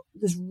just like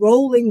this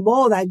rolling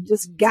ball that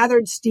just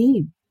gathered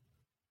steam.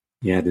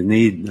 Yeah, the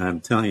need, I'm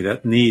telling you,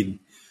 that need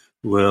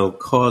will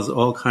cause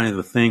all kinds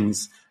of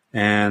things.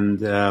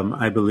 And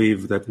I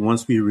believe that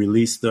once we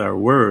release our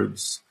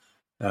words,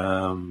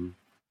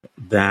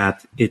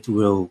 that it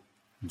will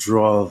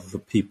draw the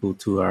people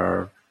to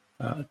our,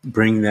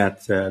 bring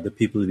that, the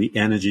people the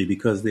energy,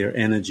 because they're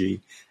energy,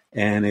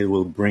 and it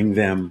will bring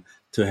them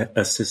to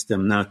assist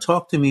them. Now,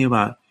 talk to me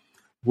about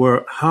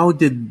how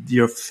did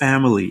your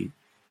family,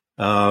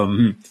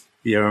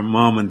 your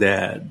mom and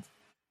dad,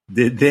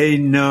 did they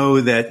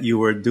know that you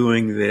were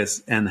doing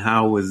this, and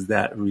how was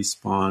that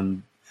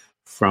respond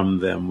from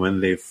them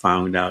when they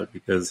found out?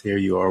 Because here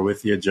you are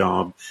with your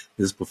job,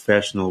 this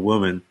professional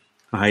woman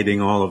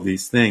hiding all of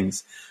these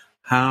things.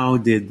 How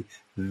did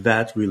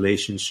that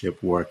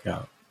relationship work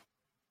out?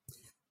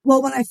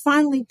 Well, when I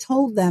finally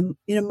told them,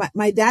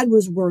 my dad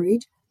was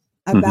worried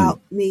Hmm.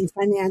 about me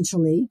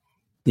financially.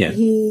 Yeah.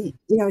 He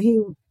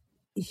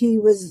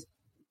was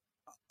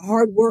a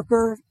hard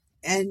worker,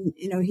 and,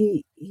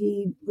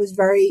 he was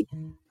very,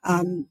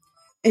 um,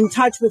 in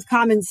touch with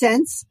common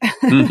sense.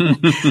 And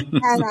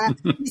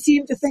he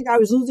seemed to think I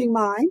was losing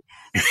mine.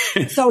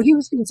 So he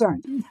was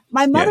concerned.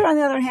 My Yeah. mother, on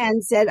the other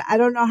hand, said, I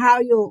don't know how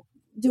you'll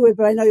do it,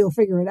 but I know you'll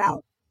figure it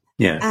out.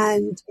 Yeah.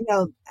 And,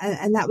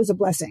 and that was a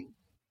blessing.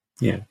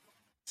 Yeah.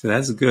 So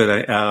that's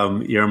good.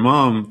 Your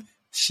mom,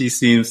 she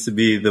seems to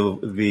be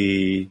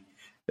the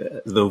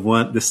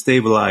one, the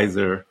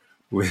stabilizer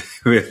with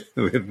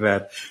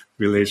that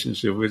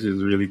relationship, which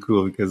is really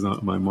cool because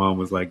my mom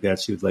was like that.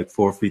 She was like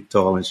 4 feet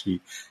tall,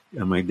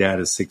 and my dad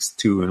is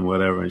 6'2" and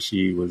whatever, and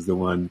she was the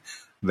one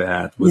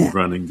that was Yeah.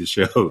 running the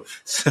show.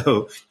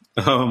 So,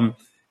 um,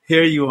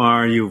 here you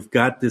are. You've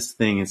got this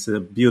thing. It's a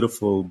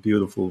beautiful,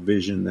 beautiful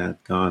vision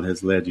that God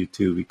has led you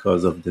to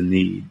because of the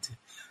need.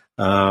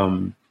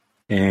 Um,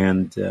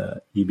 and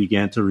you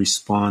began to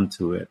respond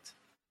to it.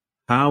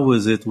 How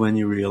was it when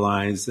you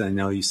realized? I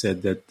know you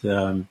said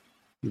that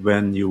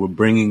when you were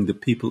bringing the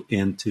people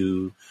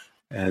into,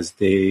 as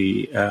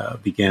they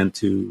began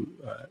to,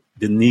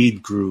 the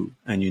need grew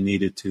and you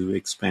needed to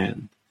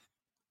expand.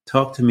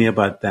 Talk to me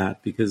about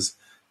that because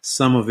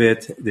some of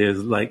it,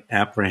 there's like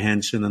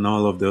apprehension and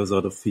all of those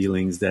other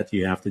feelings that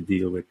you have to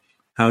deal with.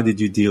 How did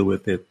you deal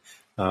with it?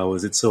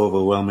 Was it so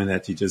overwhelming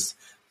that you just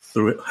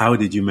threw it? How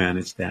did you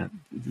manage that,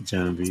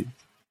 Genevieve?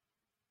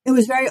 It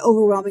was very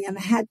overwhelming, and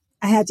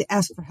I had to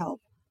ask for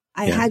help.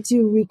 I Yeah. had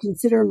to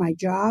reconsider my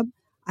job.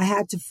 I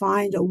had to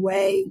find a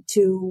way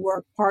to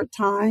work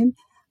part-time.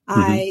 Hmm.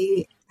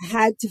 I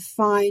had to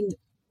find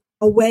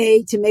a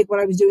way to make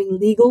what I was doing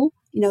legal,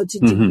 to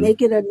Hmm.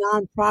 make it a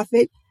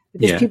nonprofit,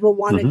 because Yeah. people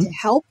wanted Hmm. to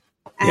help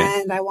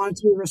Yeah. and I wanted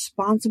to be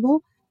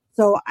responsible.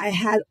 So I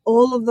had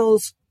all of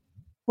those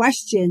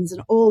questions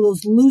and all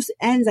those loose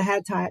ends I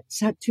had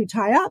to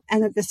tie up.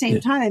 And at the same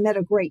Yeah. time, I met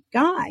a great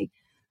guy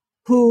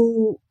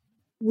who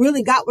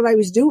really got what I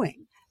was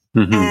doing,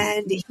 Hmm.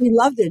 and he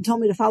loved it and told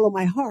me to follow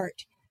my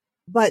heart.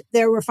 But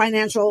there were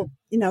financial,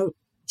 Yeah.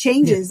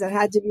 changes that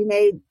had to be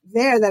made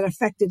there that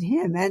affected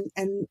him.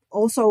 And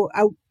also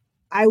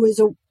I was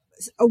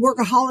a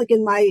workaholic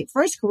in my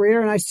first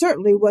career, and I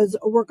certainly was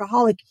a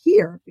workaholic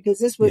here because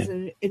this Yeah. was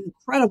an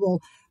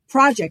incredible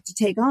project to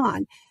take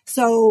on.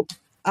 So,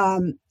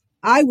 um,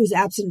 I was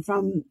absent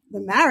from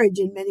the marriage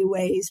in many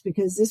ways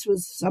because this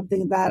was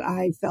something that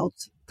I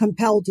felt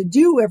compelled to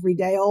do every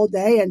day, all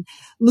day, and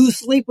lose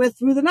sleep with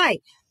through the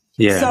night.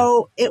 Yeah.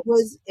 So it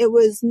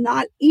was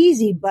not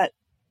easy, but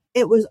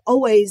it was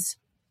always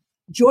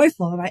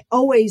joyful. And I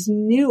always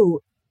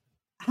knew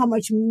how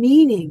much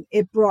meaning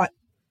it brought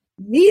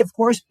me, of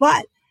course,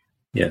 but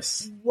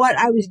Yes. what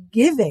I was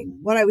giving,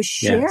 what I was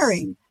Yes.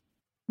 sharing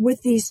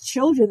with these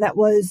children that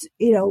was,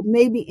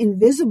 maybe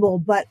invisible,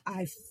 but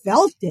I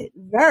felt it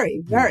very,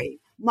 Yeah. very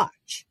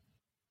much.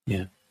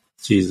 Yeah.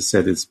 Jesus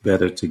said it's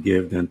better to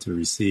give than to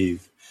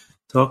receive.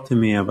 Talk to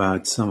me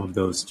about some of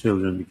those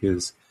children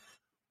because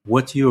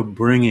what you're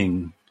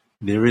bringing,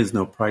 there is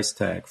no price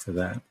tag for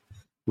that.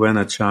 When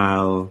a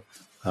child,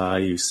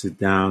 you sit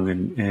down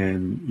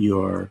and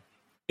you're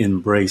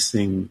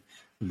embracing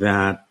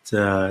that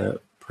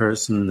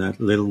person, that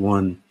little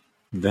one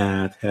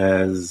that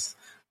has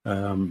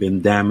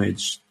been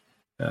damaged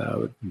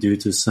due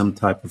to some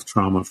type of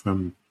trauma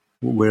from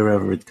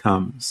wherever it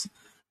comes.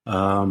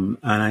 And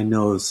I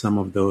know some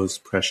of those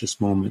precious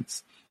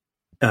moments.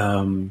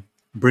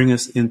 Bring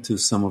us into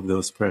some of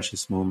those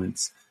precious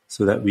moments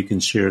so that we can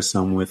share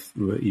some with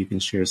you can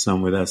share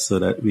some with us so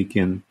that we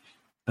can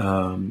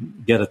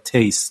get a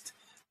taste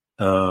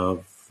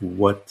of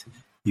what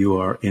you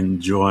are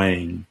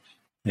enjoying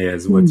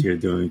as what Mm. you're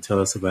doing. Tell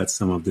us about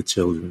some of the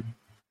children.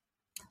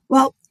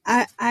 Well,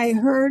 I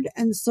heard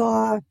and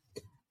saw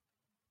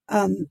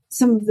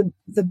some of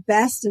the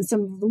best and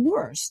some of the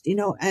worst,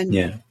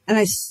 Yeah. and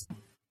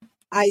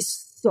I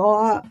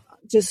saw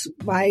just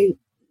by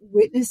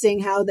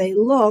witnessing how they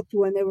looked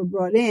when they were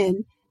brought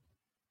in,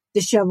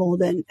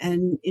 disheveled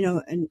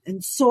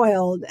and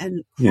soiled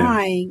and Yeah.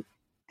 crying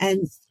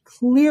and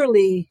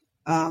clearly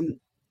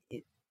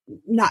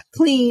not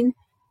clean,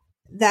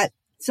 that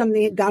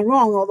something had gone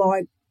wrong, although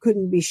I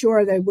couldn't be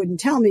sure. They wouldn't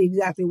tell me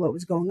exactly what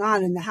was going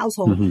on in the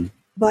household, Hmm.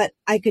 but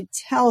I could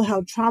tell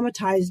how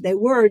traumatized they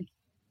were.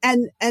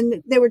 And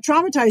they were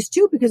traumatized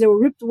too because they were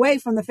ripped away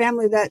from the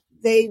family that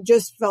they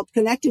just felt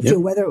connected to, Yep.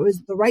 whether it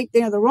was the right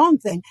thing or the wrong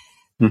thing.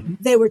 Hmm.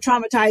 They were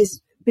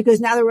traumatized because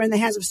now they were in the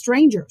hands of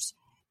strangers.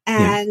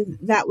 Yeah. And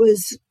that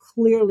was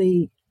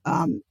clearly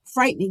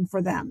frightening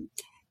for them.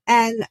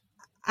 And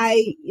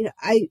I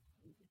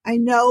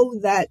know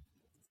that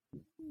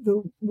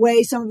the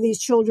way some of these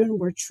children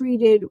were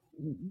treated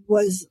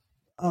was,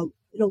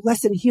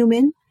 less than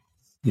human,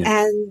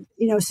 Yeah. and,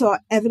 saw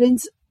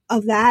evidence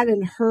of that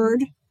and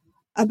heard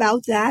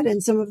about that.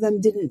 And some of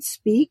them didn't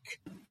speak.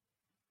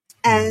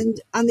 And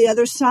on the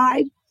other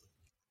side,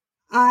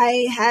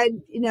 I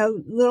had,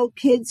 little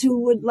kids who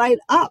would light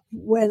up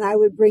when I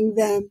would bring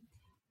them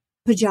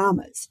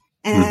pajamas,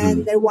 and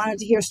Mm-hmm. they wanted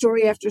to hear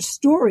story after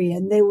story,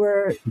 and they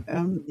were,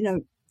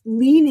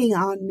 leaning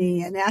on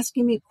me and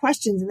asking me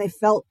questions, and they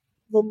felt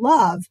the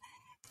love.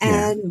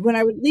 Yeah. And when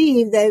I would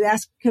leave, they'd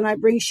ask, can I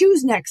bring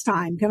shoes next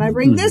time? Can I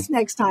bring Mm-hmm. this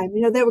next time?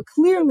 They were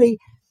clearly,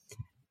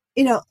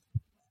 you know,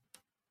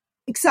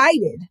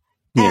 excited,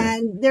 Yeah.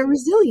 and they're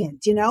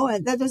resilient,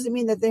 and that doesn't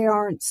mean that they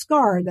aren't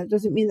scarred. That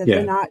doesn't mean that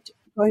they're Yeah. not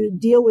going to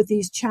deal with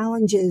these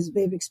challenges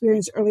they've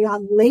experienced early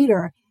on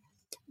later.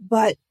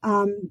 But,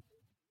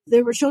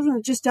 there were children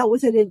that just dealt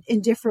with it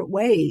in different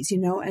ways,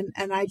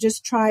 and I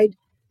just tried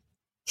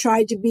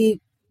to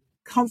be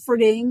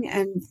comforting,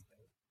 and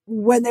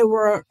when they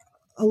were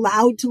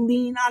allowed to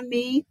lean on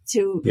me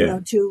to, Yeah.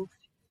 to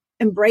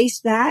embrace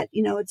that,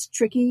 it's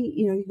tricky,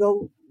 you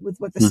go with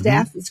what the Mm-hmm.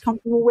 staff is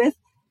comfortable with.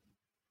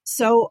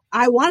 So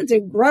I wanted to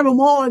grab them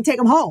all and take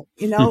them home,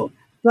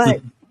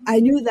 but I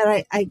knew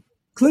that I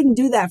couldn't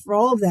do that for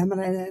all of them,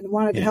 and I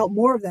wanted to Yeah. help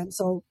more of them.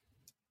 So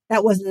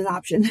that wasn't an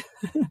option.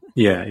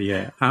 Yeah.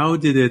 Yeah. How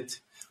did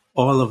it,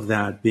 all of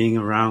that, being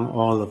around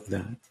all of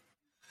that,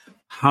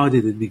 how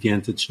did it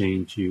begin to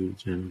change you,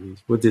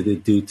 Genevieve? What did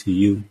it do to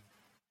you,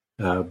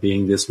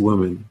 being this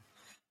woman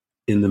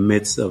in the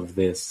midst of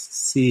this,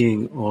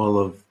 seeing all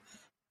of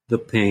the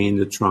pain,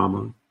 the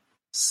trauma,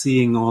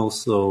 seeing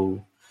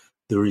also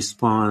the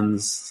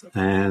response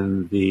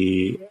and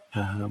the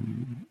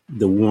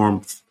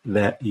warmth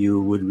that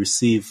you would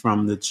receive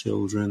from the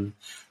children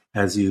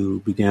as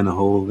you began to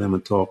hold them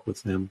and talk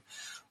with them?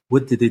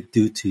 What did it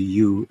do to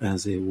you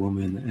as a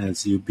woman,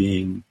 as you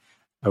being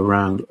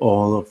around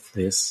all of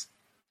this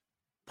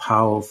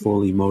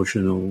powerful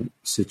emotional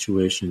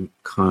situation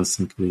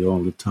constantly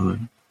all the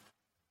time?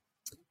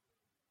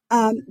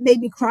 Made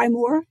me cry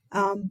more,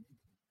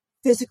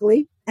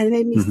 physically, and it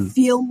made me Mm-hmm.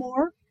 feel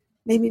more,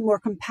 made me more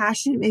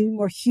compassionate, made me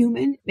more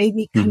human, made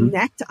me Mm-hmm.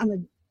 connect on a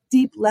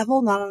deep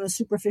level, not on a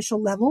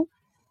superficial level.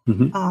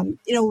 Mm-hmm.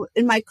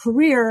 In my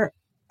career,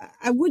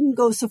 I wouldn't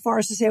go so far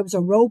as to say I was a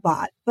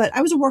robot, but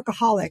I was a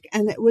workaholic,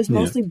 and it was Yeah.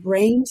 mostly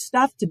brain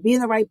stuff, to be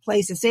in the right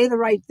place, to say the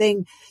right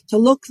thing, to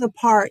look the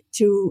part,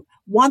 to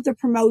want the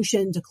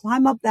promotion, to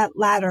climb up that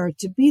ladder,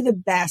 to be the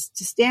best,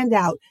 to stand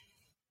out.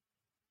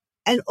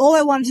 And all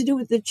I wanted to do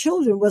with the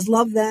children was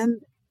love them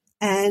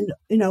and,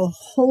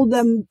 hold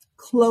them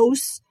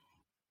close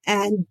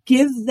and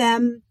give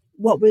them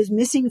what was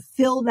missing,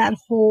 fill that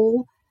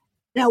hole.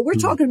 Now, we're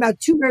Mm-hmm. talking about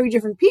two very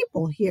different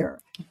people here.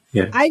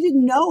 Yeah. I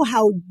didn't know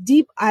how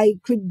deep I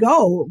could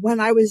go when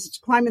I was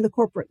climbing the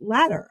corporate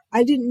ladder.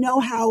 I didn't know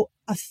how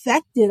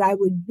affected I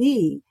would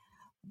be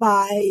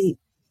by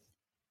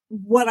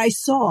what I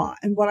saw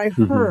and what I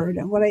Mm-hmm. heard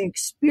and what I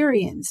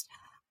experienced.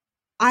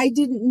 I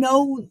didn't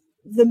know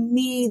the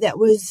me that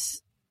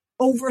was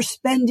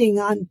overspending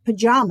on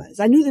pajamas.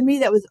 I knew the me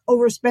that was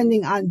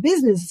overspending on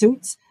business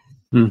suits,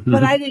 but Mm-hmm.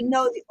 I didn't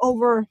know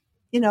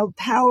the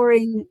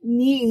powering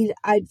need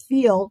I'd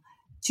feel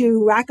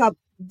to rack up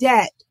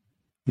debt,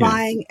 Yeah.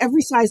 buying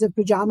every size of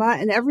pajama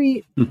and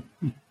every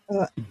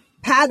uh,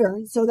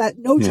 pattern so that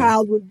no Yeah.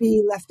 child would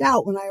be left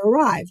out when I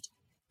arrived.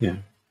 Yeah.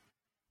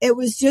 It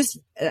was just,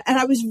 and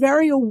I was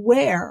very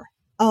aware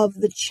of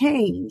the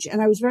change,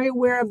 and I was very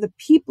aware of the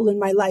people in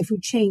my life who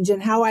changed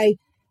and how I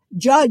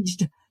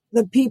judged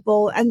the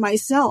people and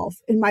myself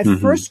in my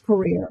Mm-hmm. first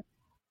career,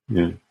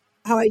 Yeah.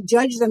 how I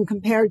judged them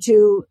compared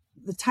to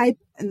the type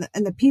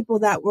and the people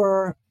that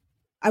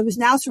I was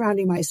now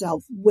surrounding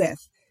myself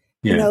with,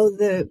 Yeah.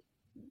 the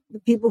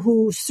people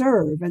who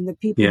serve and the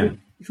people Yeah.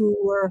 who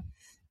were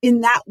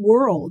in that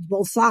world,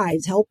 both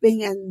sides,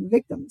 helping and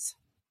victims.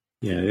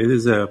 Yeah. It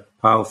is a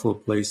powerful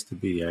place to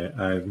be.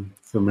 I'm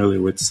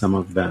familiar with some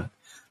of that.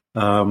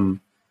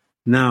 Um,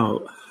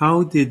 Now,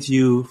 how did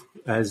you,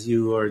 as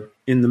you are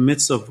in the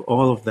midst of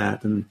all of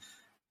that and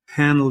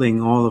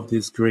handling all of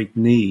this great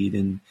need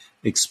and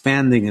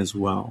expanding as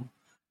well,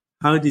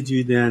 how did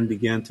you then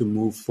begin to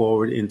move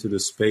forward into the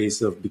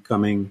space of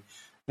becoming,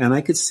 and I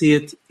could see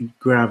it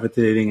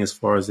gravitating as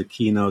far as a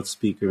keynote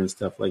speaker and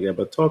stuff like that,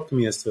 but talk to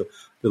me as to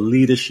the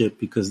leadership,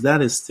 because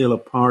that is still a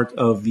part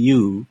of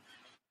you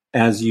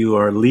as you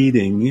are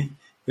leading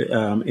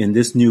in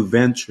this new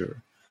venture.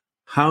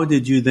 How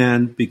did you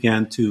then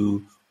begin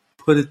to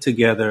put it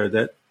together,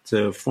 that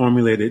to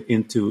formulate it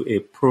into a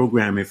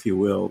program, if you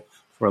will,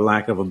 for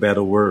lack of a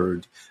better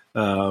word,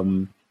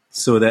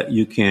 so that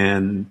you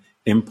can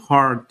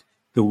impart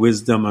the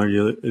wisdom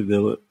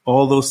or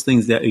all those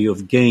things that you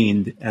have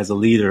gained as a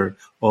leader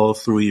all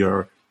through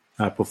your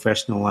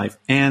professional life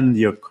and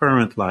your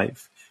current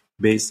life,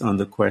 based on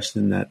the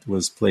question that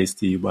was placed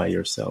to you by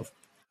yourself?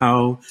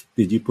 How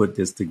did you put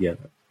this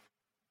together?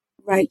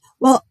 Right.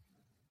 Well,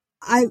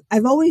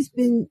 I've always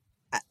been,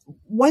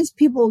 once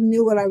people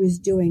knew what I was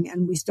doing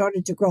and we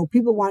started to grow,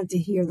 people wanted to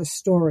hear the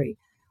story,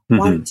 Mm-hmm.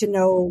 wanted to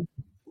know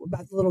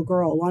about the little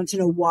girl, wanted to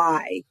know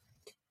why.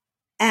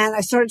 And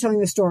I started telling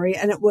the story,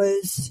 and it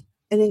was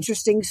an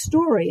interesting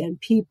story, and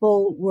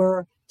people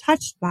were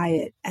touched by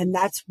it. And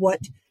that's what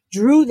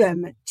drew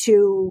them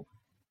to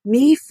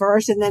me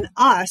first and then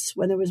us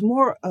when there was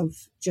more of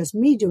just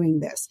me doing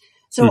this.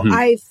 So Mm-hmm.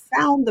 I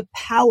found the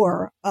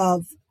power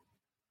of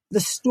the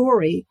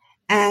story,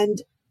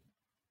 and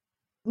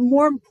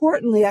more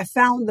importantly, I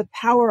found the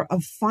power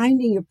of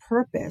finding your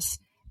purpose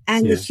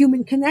and the Yeah.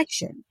 human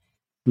connection.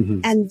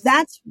 Mm-hmm. And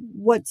that's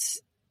what's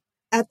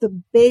at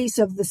the base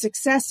of the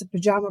success that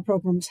pajama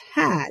programs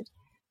had.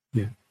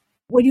 Yeah.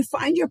 When you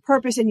find your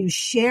purpose and you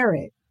share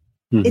it,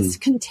 Mm-hmm. it's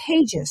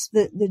contagious.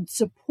 The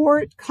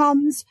support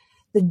comes,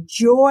 the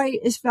joy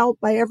is felt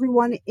by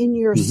everyone in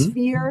your Mm-hmm.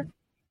 sphere.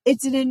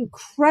 It's an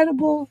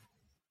incredible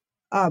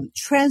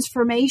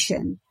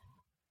transformation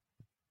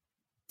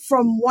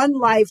from one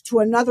life to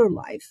another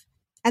life.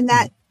 And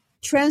that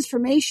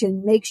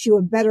transformation makes you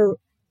a better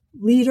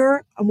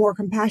leader, a more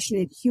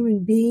compassionate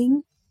human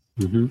being,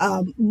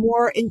 Mm-hmm.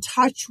 more in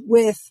touch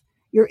with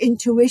your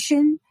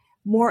intuition,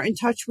 more in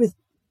touch with,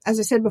 as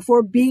I said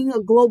before, being a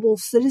global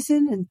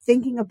citizen and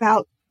thinking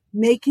about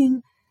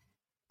making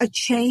a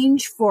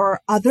change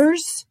for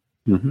others.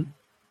 Mm-hmm.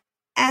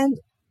 And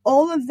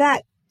all of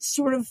that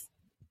sort of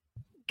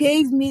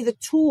gave me the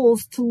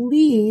tools to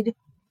lead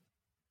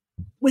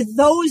with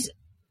those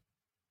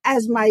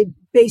as my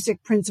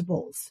basic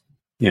principles,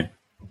 Yeah.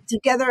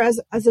 together as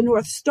a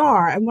North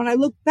Star. And when I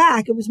look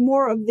back, it was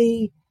more of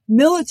the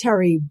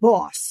military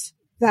boss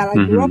that I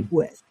grew up Mm-hmm.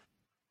 with.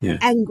 Yeah.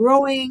 And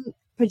growing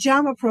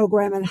pajama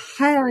program and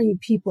hiring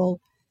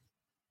people,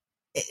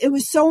 it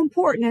was so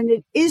important, and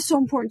it is so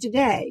important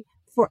today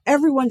for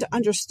everyone to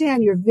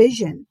understand your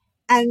vision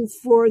and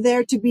for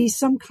there to be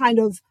some kind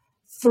of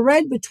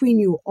thread between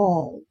you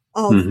all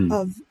Mm-hmm.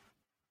 of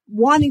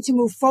wanting to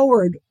move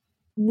forward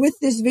with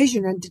this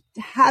vision and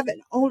to have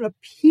and own a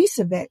piece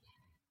of it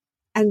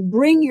and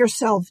bring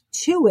yourself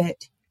to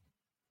it.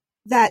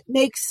 That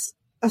makes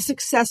a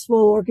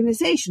successful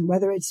organization,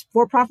 whether it's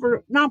for profit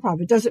or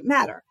nonprofit, doesn't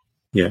matter.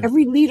 Yeah.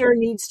 Every leader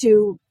needs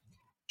to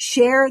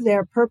share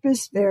their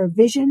purpose, their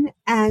vision,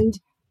 and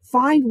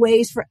find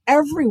ways for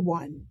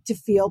everyone to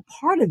feel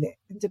part of it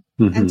and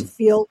Mm-hmm. to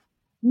feel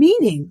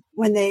meaning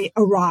when they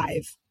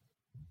arrive.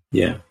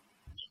 Yeah.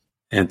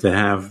 And to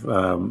have,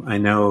 I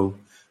know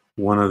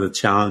one of the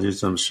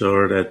challenges I'm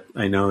sure that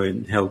I know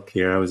in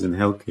healthcare, I was in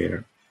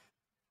healthcare,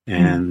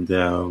 and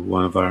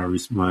one of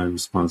my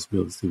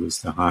responsibility was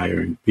to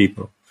hiring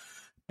people.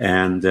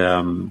 And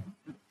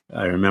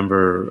I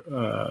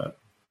remember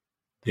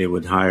they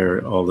would hire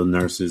all the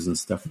nurses and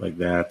stuff like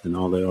that and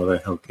all the other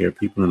healthcare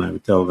people, and I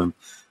would tell them,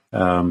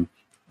 um,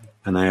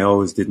 and I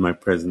always did my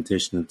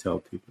presentation and tell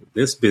people,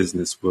 this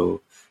business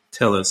will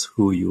tell us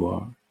who you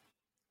are.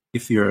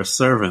 If you're a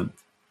servant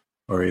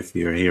or if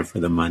you're here for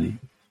the money.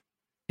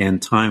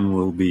 And time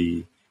will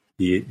be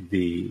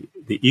the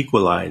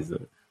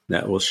equalizer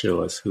that will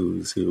show us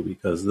who's who,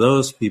 because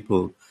those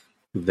people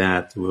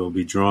that will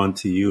be drawn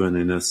to you and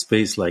in a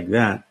space like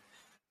that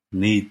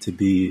need to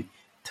be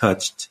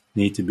touched,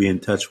 need to be in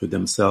touch with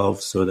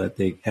themselves so that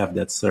they have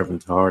that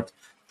servant heart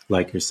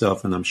like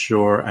yourself. And I'm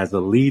sure as a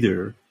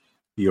leader,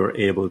 you're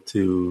able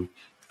to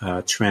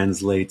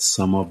translate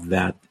some of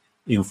that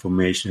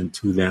information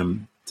to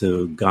them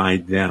to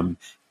guide them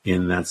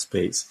in that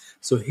space.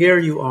 So here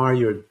you are,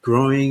 you're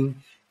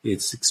growing,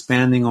 it's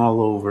expanding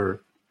all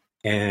over.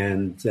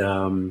 And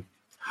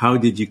how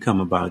did you come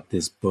about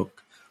this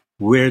book?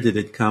 Where did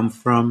it come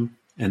from?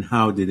 And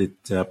how did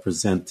it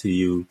present to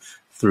you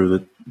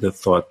through the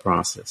thought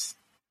process?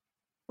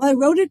 Well, I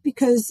wrote it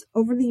because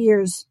over the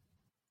years,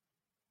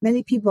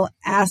 many people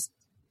asked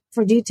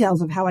for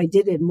details of how I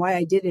did it and why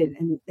I did it.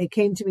 And they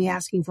came to me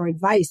asking for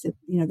advice that,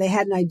 they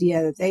had an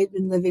idea that they'd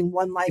been living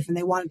one life and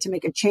they wanted to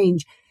make a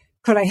change.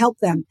 Could I help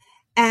them?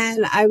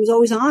 And I was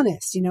always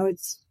honest.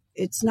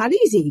 It's not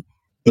easy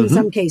in Mm-hmm.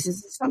 some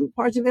cases. Some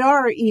parts of it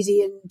are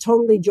easy and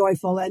totally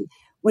joyful. And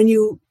when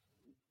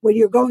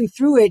you're going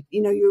through it,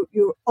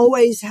 you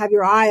always have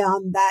your eye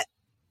on that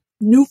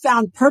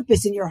newfound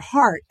purpose in your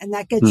heart, and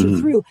that gets you Mm-hmm.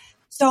 through.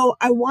 So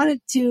I wanted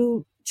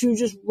to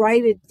just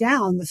write it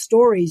down, the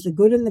stories, the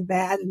good and the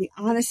bad and the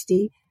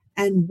honesty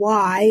and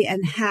why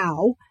and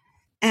how,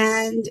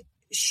 and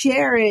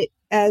share it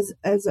as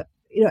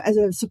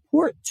a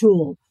support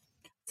tool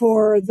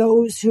for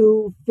those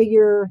who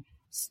figure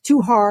it's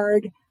too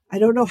hard. I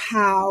don't know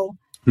how.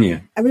 Yeah.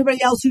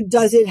 Everybody else who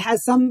does it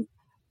has some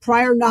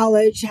prior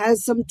knowledge,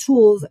 has some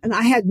tools, and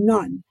I had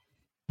none.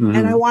 Mm-hmm.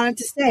 And I wanted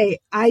to say,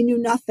 I knew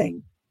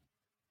nothing.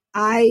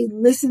 I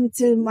listened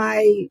to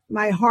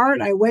my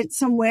heart. I went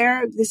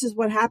somewhere. This is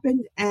what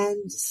happened.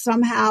 And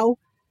somehow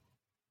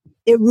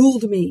it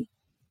ruled me.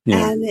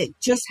 Yeah. And it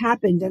just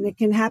happened. And it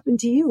can happen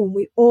to you. And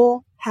we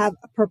all have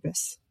a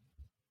purpose.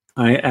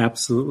 I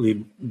absolutely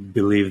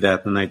believe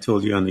that. And I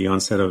told you on the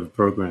onset of the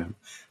program,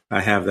 I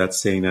have that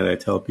saying that I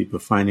tell people,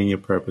 finding your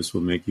purpose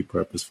will make you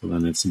purposeful.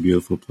 And it's a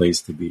beautiful place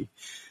to be.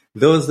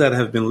 Those that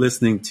have been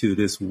listening to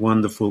this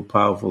wonderful,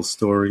 powerful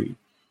story,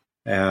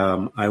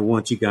 I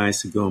want you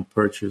guys to go and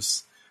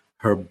purchase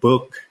her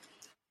book,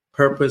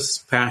 Purpose,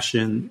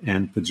 Passion,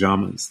 and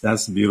Pajamas.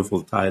 That's a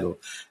beautiful title.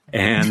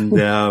 And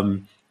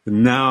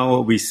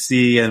now we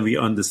see and we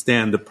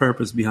understand the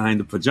purpose behind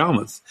the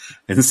pajamas.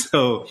 And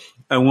so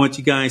I want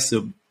you guys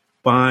to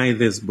buy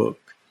this book,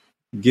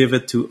 give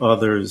it to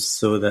others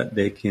so that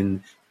they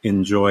can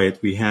enjoy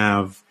it. We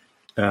have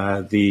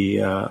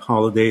the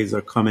holidays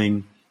are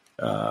coming.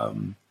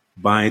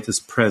 Buy it as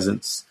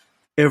presents.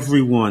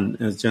 Everyone,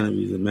 as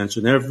Genevieve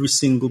mentioned, every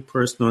single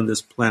person on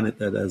this planet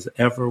that has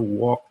ever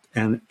walked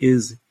and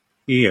is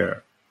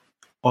here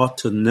ought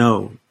to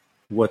know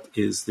what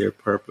is their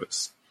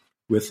purpose.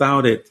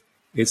 Without it,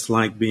 it's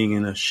like being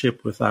in a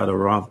ship without a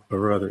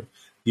rudder.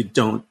 You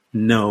don't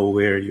know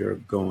where you're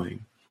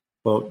going.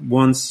 But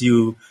once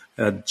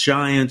a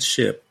giant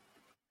ship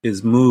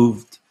is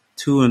moved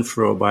to and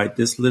fro by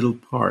this little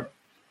part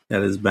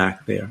that is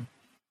back there,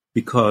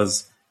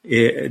 because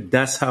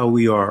that's how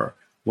we are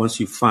once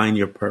you find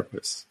your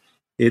purpose.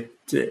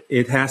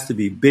 It has to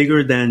be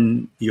bigger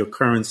than your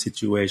current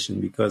situation,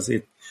 because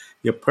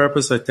your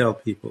purpose, I tell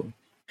people,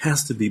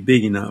 has to be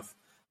big enough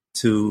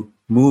to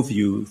move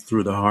you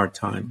through the hard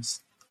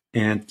times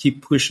and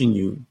keep pushing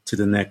you to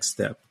the next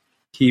step.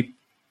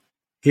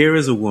 Here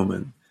is a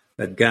woman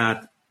that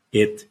got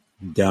it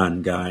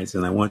done, guys,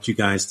 and I want you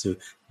guys to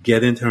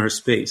get into her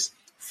space,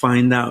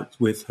 find out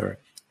with her,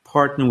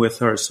 partner with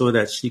her so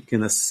that she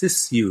can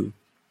assist you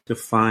to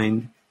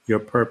find your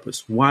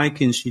purpose. Why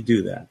can she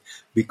do that?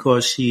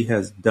 Because she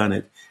has done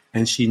it,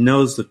 and she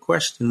knows the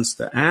questions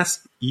to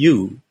ask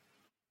you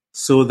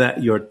so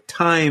that your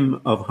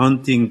time of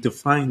hunting to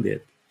find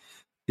it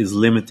is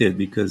limited,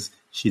 because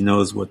she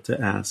knows what to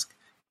ask.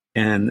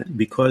 And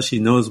because she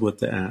knows what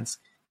to ask,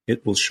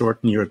 it will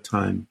shorten your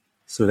time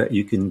so that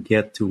you can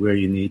get to where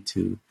you need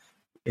to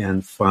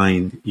and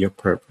find your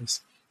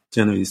purpose.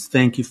 Genevieve,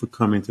 thank you for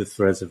coming to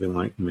Threads of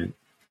Enlightenment.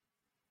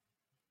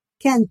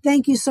 Ken,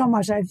 thank you so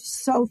much. I've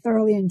so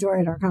thoroughly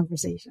enjoyed our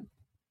conversation.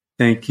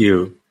 Thank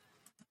you.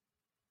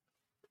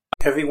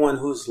 Everyone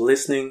who's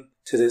listening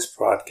to this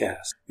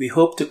broadcast, we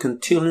hope to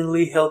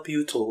continually help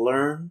you to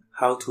learn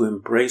how to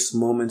embrace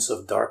moments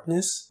of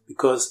darkness,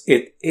 because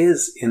it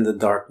is in the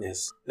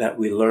darkness that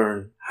we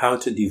learn how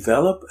to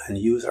develop and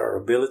use our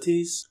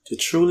abilities to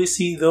truly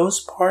see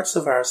those parts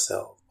of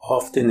ourselves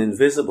often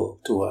invisible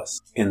to us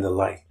in the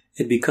light.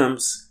 It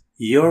becomes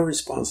your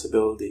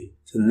responsibility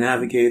to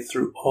navigate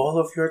through all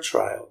of your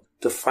trials,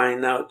 to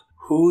find out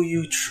who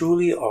you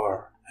truly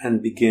are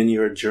and begin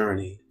your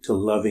journey to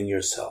loving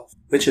yourself,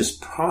 which is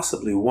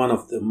possibly one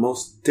of the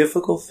most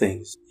difficult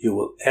things you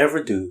will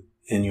ever do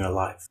in your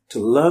life. To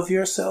love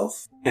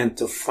yourself and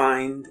to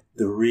find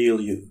the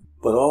real you.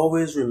 But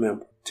always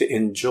remember to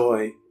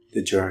enjoy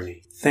the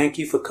journey. Thank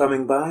you for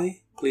coming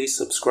by. Please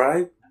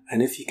subscribe.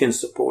 And if you can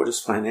support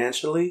us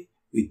financially,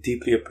 we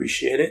deeply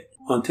appreciate it.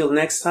 Until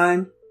next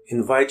time,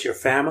 invite your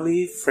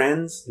family,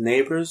 friends,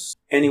 neighbors,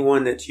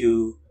 anyone that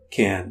you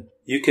can.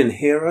 You can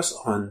hear us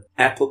on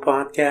Apple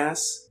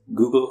Podcasts,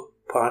 Google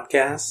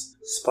Podcasts,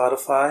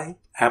 Spotify,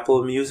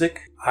 Apple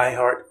Music,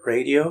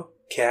 iHeartRadio,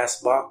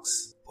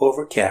 Castbox,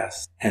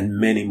 Overcast, and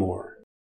many more.